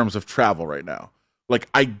in terms of travel right now. Like,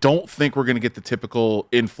 I don't think we're going to get the typical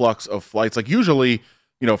influx of flights. Like, usually,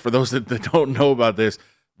 for those that don't know about this,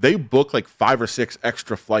 they book like 5 or 6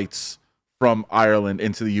 extra flights from Ireland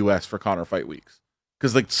into the U.S. for Conor fight weeks.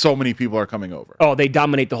 Because like so many people are coming over. Oh, they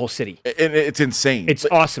dominate the whole city. And it's insane. It's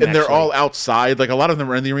awesome. And they're all outside. Like a lot of them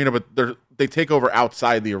are in the arena, but they take over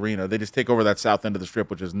outside the arena. They just take over that south end of the strip,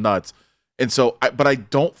 which is nuts. And so, but I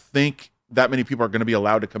don't think that many people are going to be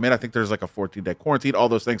allowed to come in. I think there's like a 14-day quarantine, all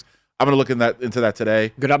those things. I'm going to look into that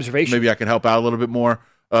today. Good observation. Maybe I can help out a little bit more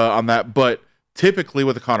on that. But typically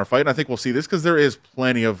with the Conor fight, and I think we'll see this because there is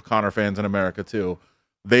plenty of Conor fans in America too.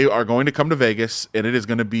 They are going to come to Vegas, and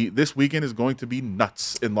this weekend is going to be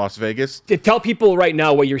nuts in Las Vegas. Tell people right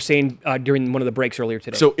now what you're saying during one of the breaks earlier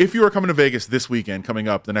today. So if you are coming to Vegas this weekend, coming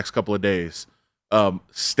up the next couple of days,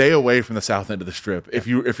 stay away from the south end of the strip if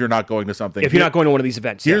you're not going to something. If you're not going to one of these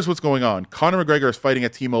events. Here's what's going on. Conor McGregor is fighting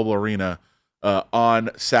at T-Mobile Arena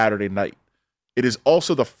on Saturday night. It is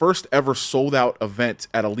also the first ever sold-out event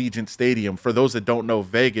at Allegiant Stadium. For those that don't know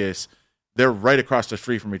Vegas, they're right across the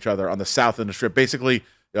street from each other on the south end of the strip. Basically,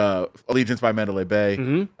 Allegiant's by Mandalay Bay.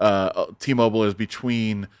 Mm-hmm. T-Mobile is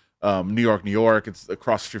between New York. It's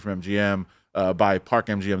across the street from MGM, by Park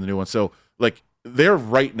MGM, the new one. So, like, they're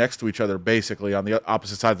right next to each other, basically, on the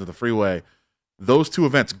opposite sides of the freeway. Those two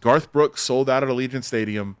events, Garth Brooks sold out at Allegiant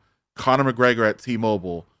Stadium, Conor McGregor at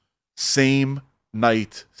T-Mobile, same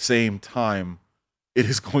night, same time. It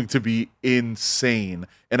is going to be insane.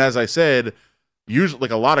 And as I said, usually,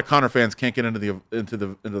 like a lot of Conor fans can't get into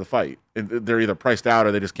the fight, and they're either priced out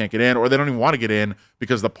or they just can't get in, or they don't even want to get in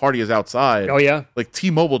because the party is outside. Oh yeah, like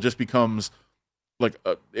T-Mobile just becomes like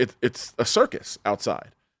it's a circus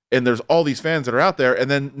outside, and there's all these fans that are out there, and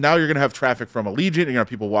then now you're gonna have traffic from Allegiant. You're gonna have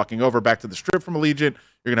people walking over back to the strip from Allegiant.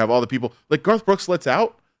 You're gonna have all the people like Garth Brooks lets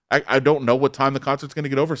out. I don't know what time the concert's gonna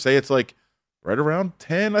get over. Say it's like right around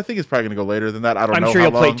 10. I think it's probably going to go later than that. I don't know. I'm sure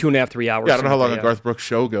he'll play 2.5, 3 hours. Yeah, I don't know how long a Garth Brooks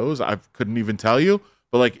show goes. I couldn't even tell you.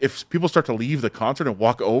 But like, if people start to leave the concert and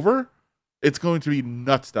walk over, it's going to be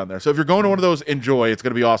nuts down there. So if you're going to one of those, enjoy. It's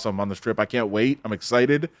going to be awesome on the strip. I can't wait. I'm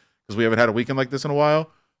excited because we haven't had a weekend like this in a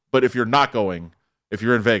while. But if you're not going, if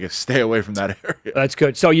you're in Vegas, stay away from that area. That's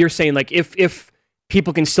good. So you're saying like if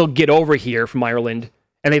people can still get over here from Ireland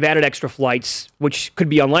and they've added extra flights, which could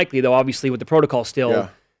be unlikely though, obviously with the protocol still. Yeah.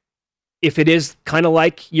 if it is kind of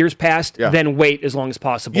like years past, then wait as long as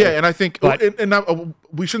possible. Yeah, and I think, But-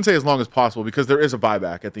 we shouldn't say as long as possible because there is a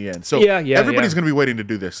buyback at the end. So everybody's going to be waiting to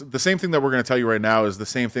do this. The same thing that we're going to tell you right now is the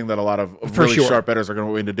same thing that a lot of really sharp bettors are going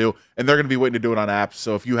to be waiting to do, and they're going to be waiting to do it on apps.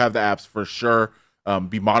 So if you have the apps, for sure,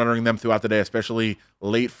 be monitoring them throughout the day, especially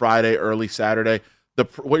late Friday, early Saturday.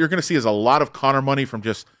 What you're going to see is a lot of Conor money from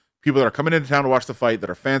just people that are coming into town to watch the fight,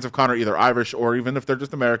 that are fans of Conor, either Irish or even if they're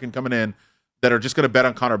just American coming in, that are just going to bet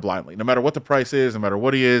on Conor blindly. No matter what the price is, no matter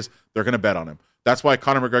what he is, they're going to bet on him. That's why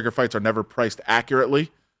Conor McGregor fights are never priced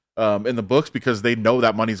accurately in the books, because they know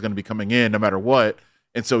that money is going to be coming in no matter what.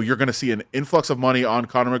 And so you're going to see an influx of money on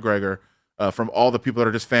Conor McGregor from all the people that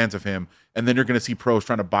are just fans of him. And then you're going to see pros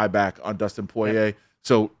trying to buy back on Dustin Poirier. Yep.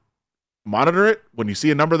 So monitor it. When you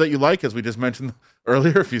see a number that you like, as we just mentioned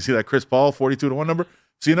earlier, if you see that Chris Paul 42-1 number,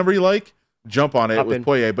 see a number you like, jump on it with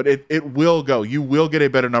Poirier. But it will go. You will get a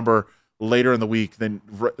better number later in the week than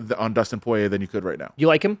on Dustin Poirier than you could right now. You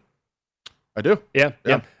like him? I do. Yeah.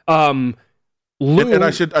 And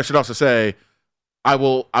I should also say,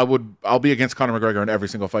 I'll be against Conor McGregor in every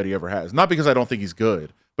single fight he ever has. Not because I don't think he's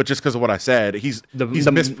good, but just because of what I said. He's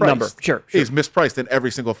mispriced. Number. Sure. He's mispriced in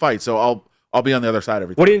every single fight. So I'll be on the other side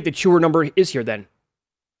every time. What do you think the truer number is here then?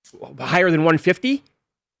 Higher than 150?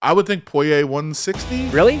 I would think Poirier 160.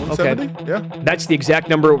 Really? 170? Okay. Yeah. That's the exact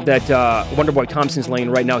number that Wonderboy Thompson's laying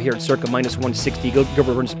right now here at circa minus 160. Gilbert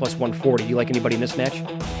Burns plus 140. Do you like anybody in this match?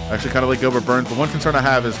 I actually kind of like Gilbert Burns. The one concern I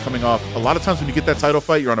have is coming off. A lot of times when you get that title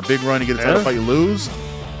fight, you're on a big run, you get a title fight, you lose.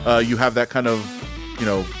 You have that kind of,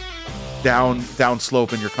 down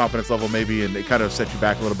slope in your confidence level maybe, and it kind of sets you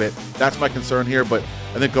back a little bit. That's my concern here, but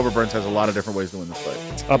I think Gilbert Burns has a lot of different ways to win this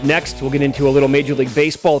fight. Up next, we'll get into a little Major League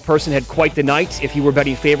Baseball. A person had quite the night if you were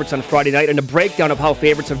betting favorites on Friday night, and a breakdown of how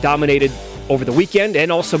favorites have dominated over the weekend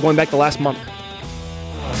and also going back to last month.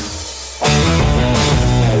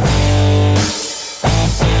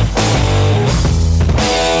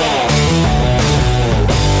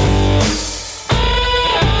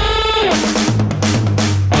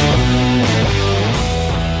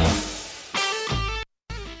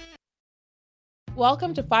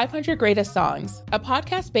 Welcome to 500 Greatest Songs, a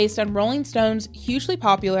podcast based on Rolling Stone's hugely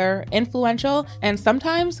popular, influential, and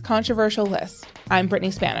sometimes controversial list. I'm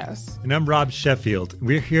Brittany Spanos. And I'm Rob Sheffield.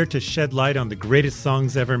 We're here to shed light on the greatest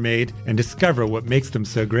songs ever made and discover what makes them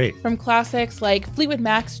so great. From classics like Fleetwood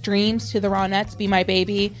Mac's Dreams to the Ronettes' Be My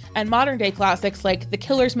Baby, and modern-day classics like The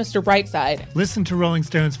Killers' Mr. Brightside. Listen to Rolling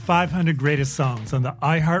Stone's 500 Greatest Songs on the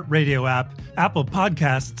iHeartRadio app, Apple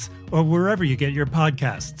Podcasts, or wherever you get your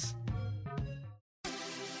podcasts.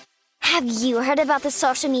 Have you heard about the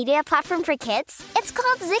social media platform for kids? It's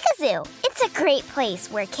called Zigazoo. It's a great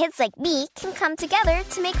place where kids like me can come together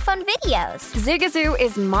to make fun videos. Zigazoo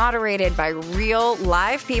is moderated by real,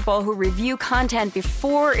 live people who review content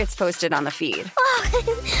before it's posted on the feed.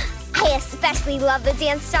 Oh, I especially love the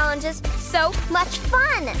dance challenges. So much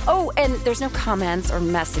fun. Oh, and there's no comments or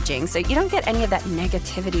messaging, so you don't get any of that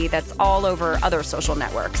negativity that's all over other social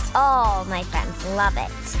networks. Oh, my friends love it.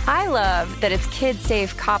 I love that it's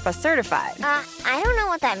kid-safe COPPA certified. I don't know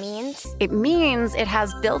what that means. It means it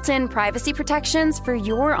has built-in privacy protections for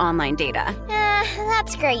your online data.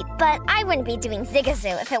 That's great, but I wouldn't be doing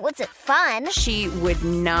Zigazoo if it wasn't fun. She would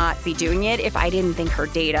not be doing it if I didn't think her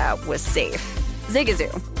data was safe.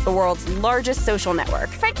 Zigazoo, the world's largest social network.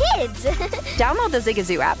 For kids. Download the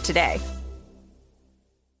Zigazoo app today.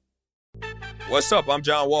 What's up? I'm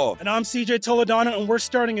John Wall. And I'm CJ Toledano, and we're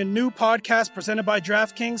starting a new podcast presented by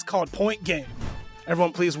DraftKings called Point Game.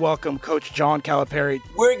 Everyone, please welcome Coach John Calipari.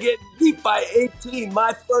 We're getting beat by 18.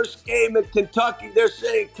 My first game in Kentucky, they're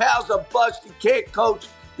saying Cal's a bust. He can't coach.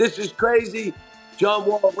 This is crazy. John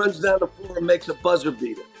Wall runs down the floor and makes a buzzer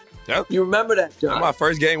beater. Yep. You remember that, John? That's my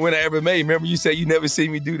first game win I ever made. Remember you said you never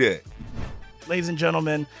seen me do that. Ladies and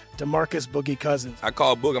gentlemen, DeMarcus Boogie Cousins. I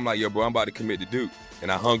called Boog. I'm like, yo, bro, I'm about to commit to Duke.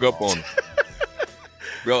 And I hung up on him.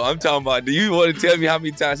 Bro, I'm talking about, do you want to tell me how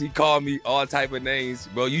many times he called me all type of names?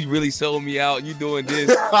 Bro, you really sold me out. You doing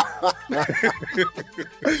this.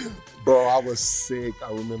 Bro, I was sick.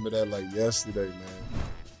 I remember that like yesterday, man.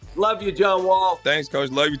 Love you, John Wall. Thanks,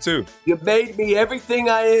 Coach. Love you, too. You made me everything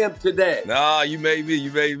I am today. Nah, you made me.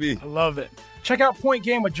 You made me. I love it. Check out Point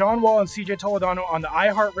Game with John Wall and CJ Toledano on the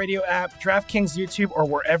iHeartRadio app, DraftKings YouTube, or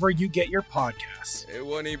wherever you get your podcasts. It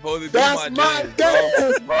wasn't even supposed to be That's my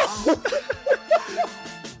dance, bro.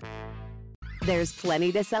 There's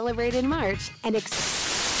plenty to celebrate in March and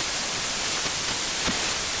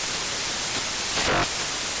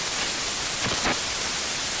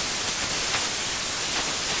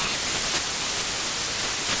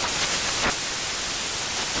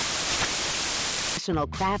National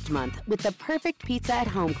Craft Month with the perfect pizza at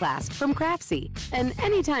home class from Craftsy. And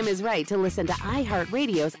anytime is right to listen to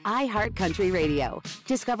iHeartRadio's iHeartCountry Radio.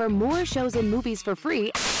 Discover more shows and movies for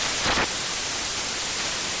free.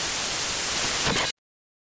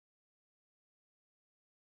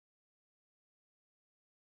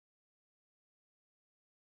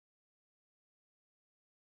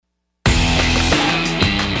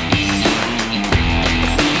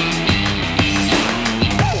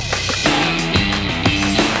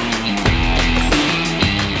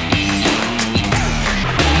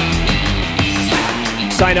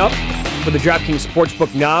 Sign up for the DraftKings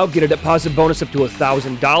Sportsbook now. Get a deposit bonus up to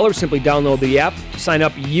 $1,000. Simply download the app, sign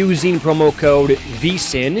up using promo code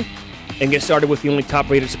VSIN, and get started with the only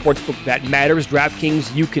top-rated sportsbook that matters.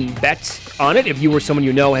 DraftKings, you can bet on it. If you or someone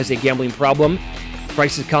you know has a gambling problem,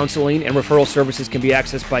 crisis counseling and referral services can be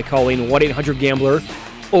accessed by calling 1-800-GAMBLER,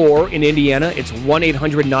 or in Indiana, it's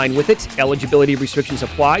 1-800-9-WITH-IT. Eligibility restrictions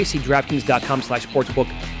apply. See DraftKings.com/sportsbook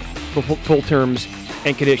for full terms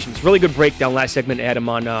and conditions. Really good breakdown last segment, Adam,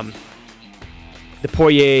 on the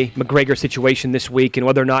Poirier-McGregor situation this week and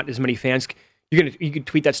whether or not as many fans. You can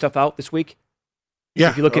tweet that stuff out this week? Yeah.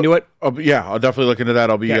 If you look into it? I'll definitely look into that.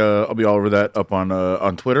 I'll be all over that up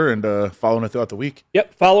on Twitter and following it throughout the week.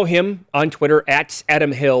 Yep. Follow him on Twitter at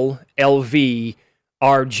Adam Hill,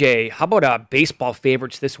 LVRJ. How about baseball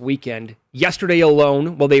favorites this weekend? Yesterday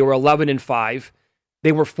alone, well, they were 11-5.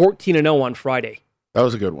 They were 14-0 on Friday. That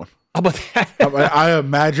was a good one. How about that? I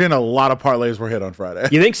imagine a lot of parlays were hit on Friday.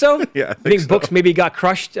 You think so? Yeah, I think so. Books maybe got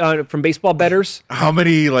crushed from baseball bettors? How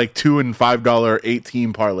many $2 and $5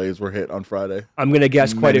 8-team parlays were hit on Friday? I'm going to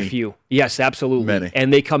guess quite a few. Yes, absolutely. Many.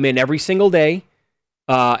 And they come in every single day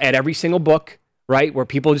at every single book, right? Where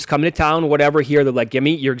people just come into town, whatever. Here they're like,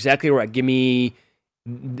 you're exactly right. Give me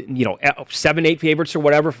 7-8 favorites or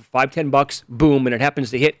whatever for $5-10. Boom, and it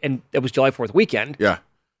happens to hit. And it was July 4th weekend. Yeah.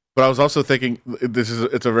 But I was also thinking,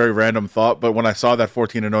 it's a very random thought, but when I saw that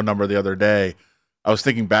 14-0 number the other day, I was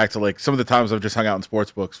thinking back to some of the times I've just hung out in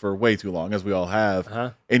sports books for way too long, as we all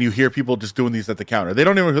have, and you hear people just doing these at the counter. They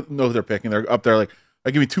don't even know who they're picking. They're up there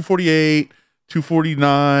give me 248,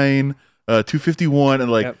 249, 251,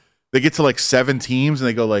 and they get to 7 teams, and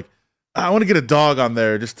they go I want to get a dog on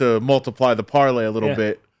there just to multiply the parlay a little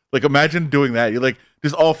bit. Imagine doing that. You're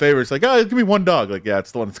just all favorites. Give me one dog.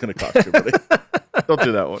 It's the one that's going to cost you, buddy. Don't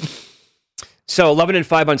do that one. So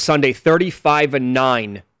 11-5 on Sunday,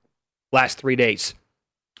 35-9 last 3 days.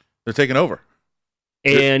 They're taking over.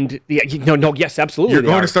 And yes, absolutely. You're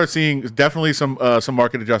going to start seeing definitely some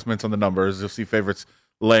market adjustments on the numbers. You'll see favorites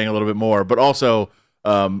laying a little bit more, but also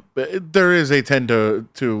there is a tend to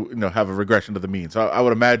have a regression to the mean. So I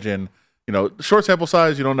would imagine, short sample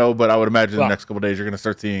size, you don't know, but I would imagine the next couple of days you're going to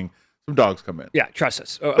start seeing some dogs come in. Yeah, trust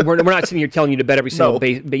us. We're not sitting here telling you to bet every single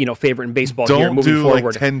favorite in baseball don't here moving forward.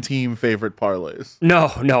 Don't do 10-team favorite parlays.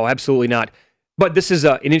 No, absolutely not. But this is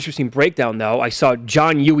an interesting breakdown, though. I saw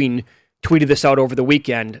John Ewing tweeted this out over the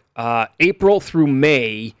weekend. April through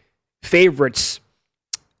May, favorites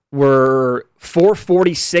were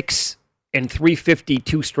 446 and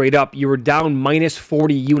 352 straight up. You were down minus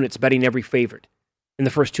 40 units betting every favorite in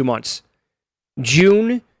the first 2 months.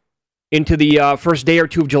 June into the first day or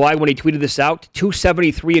two of July when he tweeted this out,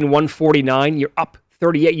 273 and 149. You're up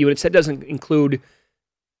 38 units. That doesn't include...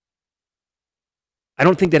 I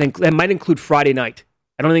don't think that might include Friday night.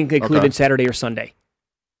 I don't think they included Saturday or Sunday.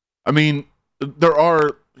 I mean, there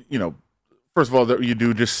are, first of all, you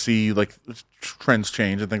do just see trends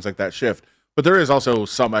change and things like that shift. But there is also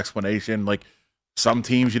some explanation. Some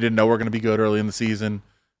teams you didn't know were going to be good early in the season.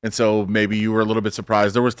 And so maybe you were a little bit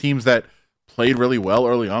surprised. There was teams that played really well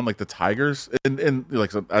early on, like the Tigers. And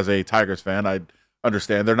as a Tigers fan, I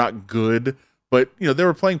understand they're not good, but they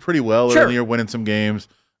were playing pretty well earlier, winning some games.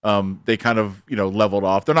 They kind of leveled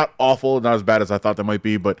off. They're not awful, not as bad as I thought they might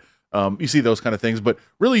be, but you see those kind of things. But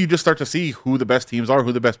really, you just start to see who the best teams are,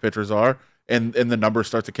 who the best pitchers are, and the numbers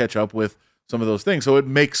start to catch up with some of those things. So it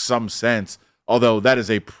makes some sense. Although that is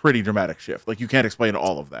a pretty dramatic shift. You can't explain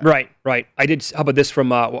all of that. Right. I did. How about this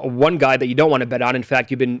from one guy that you don't want to bet on? In fact,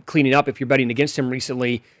 you've been cleaning up if you're betting against him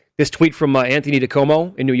recently. This tweet from Anthony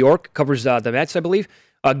DiComo in New York covers the Mets, I believe.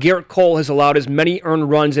 Garrett Cole has allowed as many earned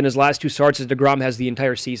runs in his last 2 starts as DeGrom has the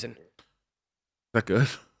entire season. Is that good?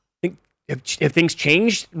 Have things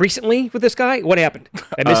changed recently with this guy? What happened?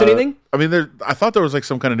 Did I miss anything? I mean, I thought there was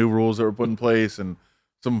some kind of new rules that were put in place and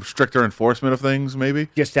some stricter enforcement of things, maybe.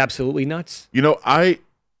 Just absolutely nuts.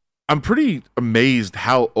 I'm pretty amazed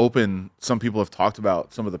how open some people have talked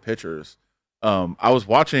about some of the pitchers. I was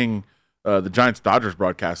watching the Giants-Dodgers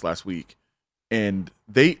broadcast last week, and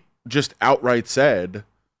they just outright said,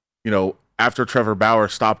 after Trevor Bauer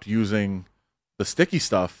stopped using the sticky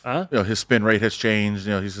stuff, his spin rate has changed.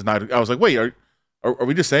 He's just not. I was like, wait, are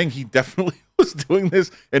we just saying he definitely was doing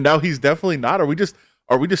this and now he's definitely not? Are we just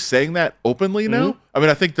saying that openly now? I mean,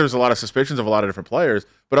 I think there's a lot of suspicions of a lot of different players,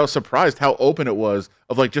 but I was surprised how open it was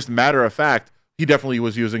of like just matter of fact. He definitely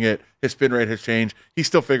was using it. His spin rate has changed. He's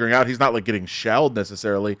still figuring out. He's not like getting shelled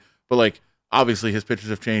necessarily, but like obviously his pitches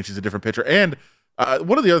have changed. He's a different pitcher. And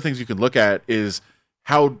one of the other things you can look at is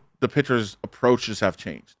how the pitchers' approaches have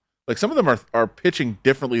changed. Like some of them are pitching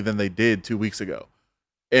differently than they did 2 weeks ago.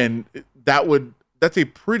 And that's a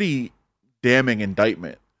pretty damning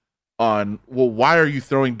indictment on, well, why are you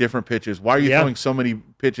throwing different pitches? Why are you throwing so many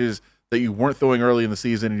pitches that you weren't throwing early in the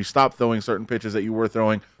season and you stopped throwing certain pitches that you were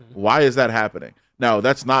throwing? Why is that happening? Now,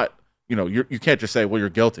 that's not, you can't just say, well, you're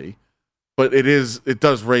guilty, but it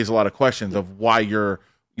does raise a lot of questions of why your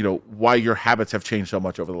habits have changed so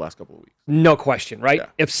much over the last couple of weeks. No question, right? Yeah.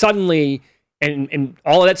 If suddenly, and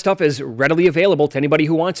all of that stuff is readily available to anybody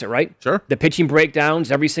who wants it, right? Sure. The pitching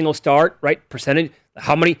breakdowns, every single start, right? Percentage,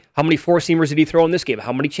 how many four-seamers did he throw in this game?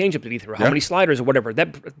 How many changeups did he throw? How many sliders or whatever?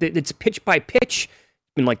 It's pitch by pitch.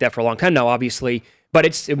 It's been like that for a long time now, obviously. But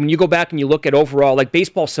it's when you go back and you look at overall, like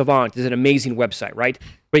Baseball Savant is an amazing website, right?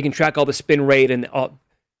 Where you can track all the spin rate and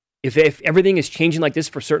if everything is changing like this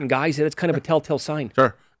for certain guys, then it's kind of a telltale sign.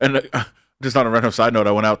 Sure. And just on a random side note,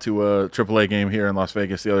 I went out to a AAA game here in Las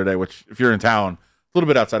Vegas the other day, which if you're in town, a little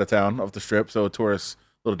bit outside of town, off the Strip, so tourists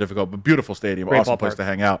a little difficult, but beautiful stadium, Great awesome ballpark. place to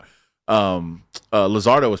hang out.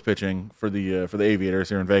 Luzardo was pitching for the Aviators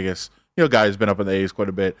here in Vegas. Guy who's been up in the A's quite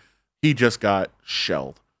a bit. He just got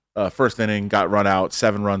shelled. First inning, got run out,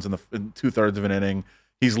 7 runs in 2/3 of an inning.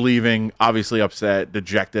 He's leaving, obviously upset,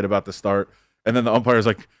 dejected about the start, and then the umpires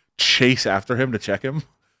like chase after him to check him.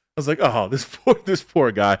 I was like, oh, this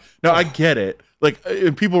poor guy. Now I get it. Like,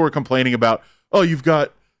 and people were complaining about, oh, you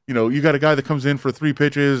got a guy that comes in for 3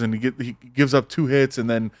 pitches and he gives up 2 hits and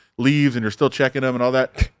then leaves, and you're still checking him and all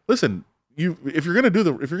that. Listen, if you're gonna do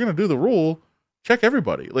the rule, check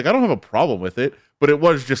everybody. Like, I don't have a problem with it, but it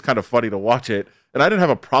was just kind of funny to watch it, and I didn't have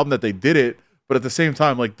a problem that they did it. But at the same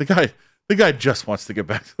time, like the guy just wants to get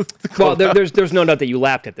back to the club. Well, there's no doubt that you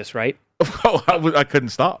laughed at this, right? Oh, I couldn't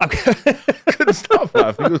stop. Couldn't stop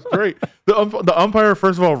laughing. It was great. The umpire,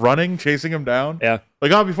 first of all, running, chasing him down. Yeah.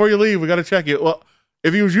 Like, before you leave, we got to check it. Well,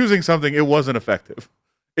 if he was using something, it wasn't effective.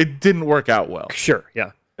 It didn't work out well. Sure,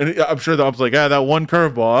 yeah. And I'm sure the ump's like, that one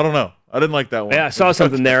curveball, I don't know. I didn't like that one. Yeah, I saw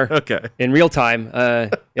something there. Okay. In real time.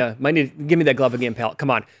 Might need to give me that glove again, pal.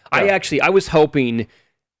 Come on. Yeah. I was hoping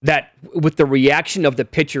that with the reaction of the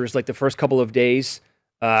pitchers, like the first couple of days,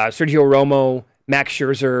 Sergio Romo, Max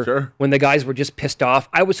Scherzer, when the guys were just pissed off,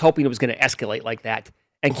 I was hoping it was going to escalate like that.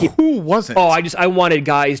 And who wasn't? Oh, I wanted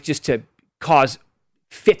guys just to cause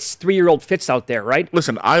fits, 3-year-old fits out there, right?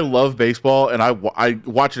 Listen, I love baseball, and I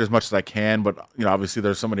watch it as much as I can, but obviously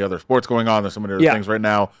there's so many other sports going on. There's so many other things right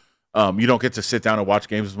now. You don't get to sit down and watch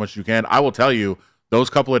games as much as you can. I will tell you, those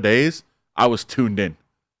couple of days, I was tuned in.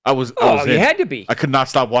 I was you had to be. I could not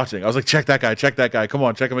stop watching. I was like, check that guy. Come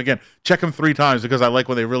on, check him again. Check him 3 times because I like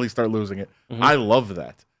when they really start losing it. Mm-hmm. I love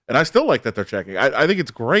that. And I still like that they're checking. I think it's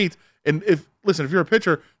great. And if you're a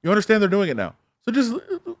pitcher, you understand they're doing it now. So just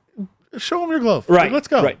show them your glove. Right. Like, let's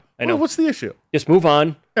go. Right. I know. What's the issue? Just move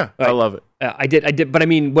on. Yeah, right. I love it. I did. But I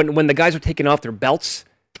mean, when the guys are taking off their belts,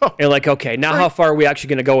 you're like, okay, now how far are we actually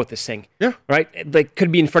going to go with this thing? Yeah. Right? Like,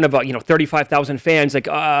 could be in front of 35,000 fans. Like,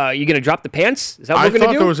 you going to drop the pants? Is that what we're going to do?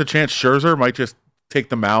 I thought there was a chance Scherzer might just take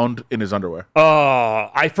the mound in his underwear.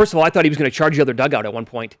 First of all, I thought he was going to charge the other dugout at one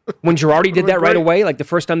point. When Girardi did that right away, like the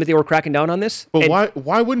first time that they were cracking down on this. But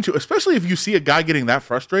why wouldn't you? Especially if you see a guy getting that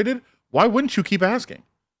frustrated, why wouldn't you keep asking?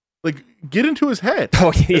 Like, get into his head.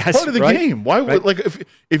 Oh, yes, it's part of the game. Why? Right. Like,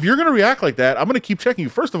 if you're going to react like that, I'm going to keep checking you.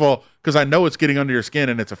 First of all, because I know it's getting under your skin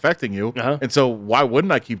and it's affecting you, and so why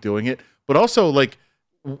wouldn't I keep doing it? But also, like,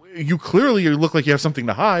 you clearly look like you have something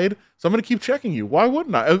to hide, so I'm going to keep checking you. Why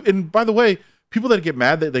wouldn't I? And by the way, people that get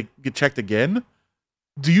mad that they get checked again,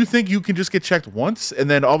 do you think you can just get checked once and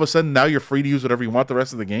then all of a sudden now you're free to use whatever you want the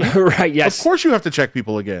rest of the game? Right, yes. Of course you have to check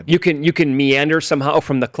people again. You can meander somehow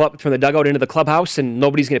from the dugout into the clubhouse and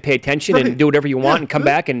nobody's going to pay attention and do whatever you want and come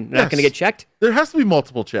back and not going to get checked? There has to be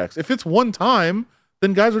multiple checks. If it's one time,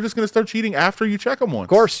 then guys are just going to start cheating after you check them once. Of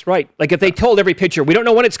course, right. Like if they told every pitcher, we don't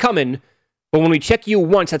know when it's coming, but when we check you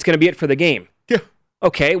once, that's going to be it for the game. Yeah.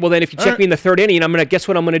 Okay, well then if you check me in the 3rd inning, I'm going to guess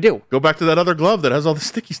what I'm going to do. Go back to that other glove that has all the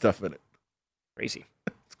sticky stuff in it. Crazy.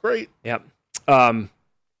 Great. Yeah. By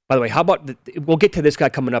the way, how about we'll get to this guy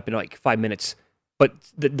coming up in like 5 minutes, but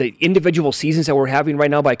the individual seasons that we're having right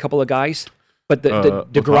now by a couple of guys, but the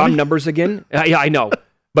DeGrom numbers again. Yeah, I know.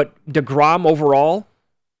 But DeGrom overall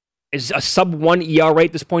is a sub-1 ERA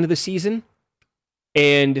at this point of the season.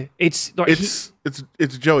 And it's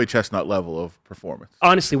Joey Chestnut level of performance.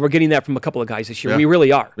 Honestly, we're getting that from a couple of guys this year. Yeah. We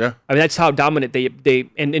really are. Yeah. I mean, that's how dominant they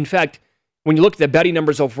and in fact, when you look at the betting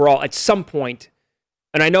numbers overall, at some point,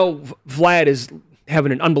 and I know Vlad is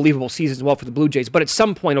having an unbelievable season as well for the Blue Jays, but at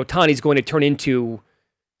some point, Ohtani's going to turn into,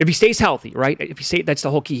 if he stays healthy, right? If he stay, that's the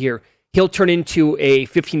whole key here. He'll turn into a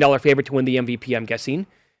 $15 favorite to win the MVP, I'm guessing.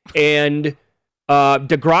 And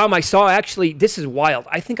DeGrom, I saw actually, this is wild.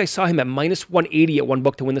 I think I saw him at -180 at one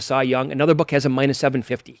book to win the Cy Young. Another book has him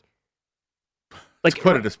 -750. Like, it's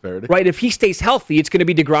quite a disparity. Right, if he stays healthy, it's going to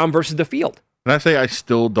be DeGrom versus the field. Can I say I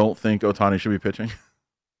still don't think Ohtani should be pitching?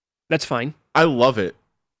 That's fine. I love it.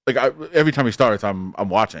 Like every time he starts, I'm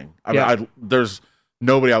watching. I mean, there's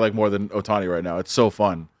nobody I like more than Ohtani right now. It's so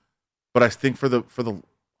fun. But I think for the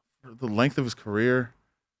length of his career,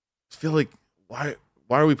 I feel like why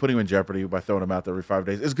are we putting him in jeopardy by throwing him out there every 5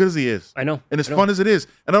 days? As good as he is, I know, and as fun as it is,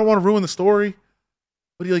 and I don't want to ruin the story,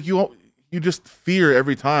 but you just fear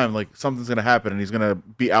every time like something's going to happen and he's going to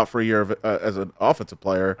be out for a year as an offensive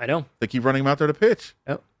player. I know. They keep running him out there to pitch.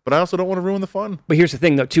 Yep. But I also don't want to ruin the fun. But here's the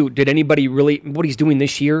thing, though, too. Did anybody really, what he's doing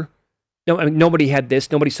this year? No, I mean, nobody had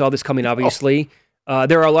this. Nobody saw this coming, obviously.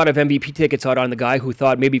 There are a lot of MVP tickets out on the guy who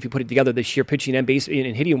thought maybe if he put it together this year, pitching and base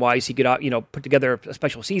and hitting wise, he could put together a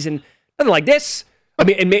special season. Nothing like this. I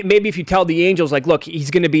mean, and maybe if you tell the Angels, like, look, he's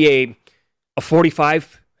going to be a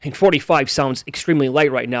 45, and 45 sounds extremely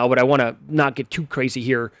light right now, but I want to not get too crazy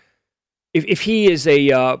here. If he is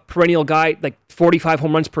a perennial guy, like 45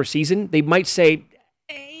 home runs per season, they might say,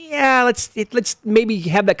 yeah, let's maybe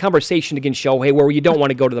have that conversation against Shohei where you don't want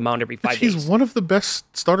to go to the mound every 5 days. He's one of the best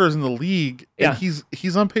starters in the league, and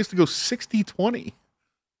he's on pace to go 60-20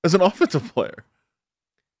 as an offensive player.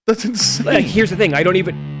 That's insane. Like, here's the thing.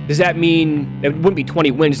 Does that mean it wouldn't be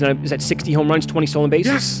 20 wins? Is that 60 home runs, 20 stolen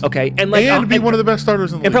bases? Yes. Okay. And be one of the best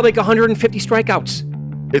starters in the league. And probably like 150 strikeouts.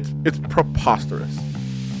 It's preposterous.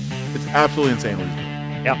 It's absolutely insane what he's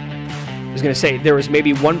doing. Yeah. I was going to say, there is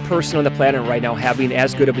maybe one person on the planet right now having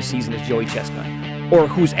as good of a season as Joey Chestnut. Or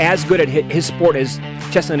who's as good at his sport as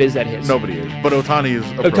Chestnut is at his. Nobody is. But Ohtani is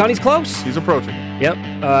approaching. Ohtani's close. He's approaching it.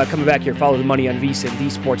 Yep. Coming back here, follow the money on VSiN, the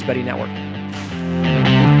Sports Betting Network.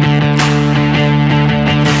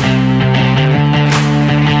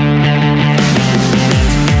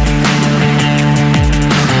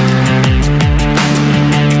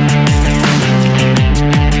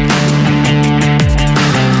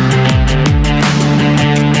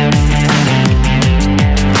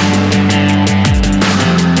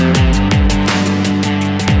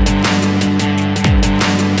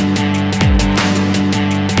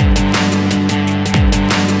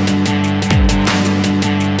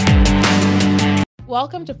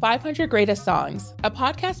 Welcome to 500 Greatest Songs, a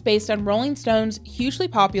podcast based on Rolling Stone's hugely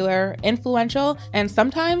popular, influential, and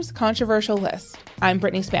sometimes controversial list. I'm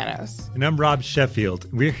Brittany Spanos. And I'm Rob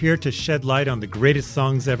Sheffield. We're here to shed light on the greatest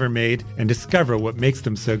songs ever made and discover what makes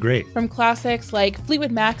them so great. From classics like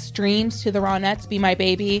Fleetwood Mac's Dreams to the Ronettes' Be My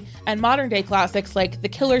Baby, and modern-day classics like The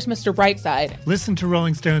Killer's Mr. Brightside. Listen to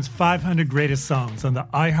Rolling Stone's 500 Greatest Songs on the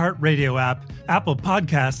iHeartRadio app, Apple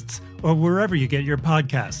Podcasts, or wherever you get your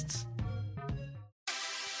podcasts.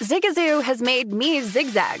 Zigazoo has made me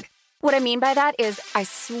zigzag. What I mean by that is I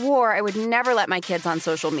swore I would never let my kids on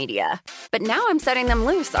social media. But now I'm setting them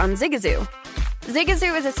loose on Zigazoo.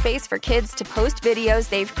 Zigazoo is a space for kids to post videos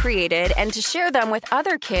they've created and to share them with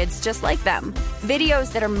other kids just like them.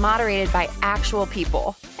 Videos that are moderated by actual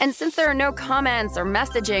people. And since there are no comments or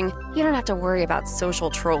messaging, you don't have to worry about social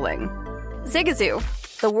trolling. Zigazoo,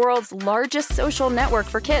 the world's largest social network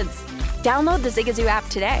for kids. Download the Zigazoo app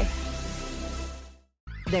today.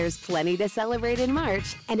 There's plenty to celebrate in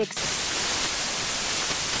March and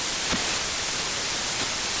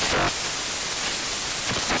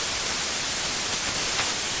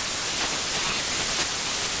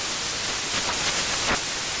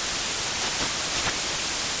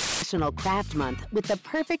National Craft Month with the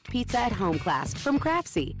perfect pizza at home class from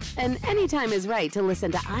Craftsy. And anytime is right to listen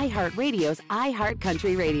to iHeartRadio's iHeart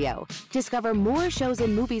Country Radio. Discover more shows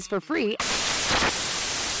and movies for free.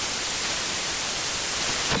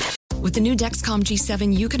 With the new Dexcom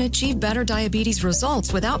G7, you can achieve better diabetes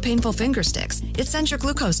results without painful finger sticks. It sends your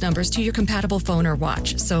glucose numbers to your compatible phone or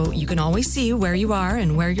watch, so you can always see where you are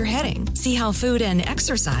and where you're heading. See how food and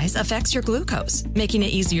exercise affects your glucose, making it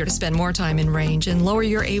easier to spend more time in range and lower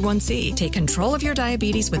your A1C. Take control of your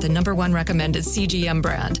diabetes with the #1 recommended CGM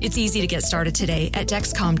brand. It's easy to get started today at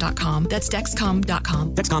Dexcom.com. That's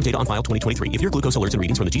Dexcom.com. Dexcom data on file 2023. If your glucose alerts and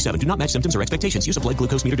readings from the G7 do not match symptoms or expectations, use a blood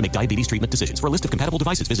glucose meter to make diabetes treatment decisions. For a list of compatible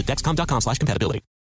devices, visit Dexcom.com/compatibility.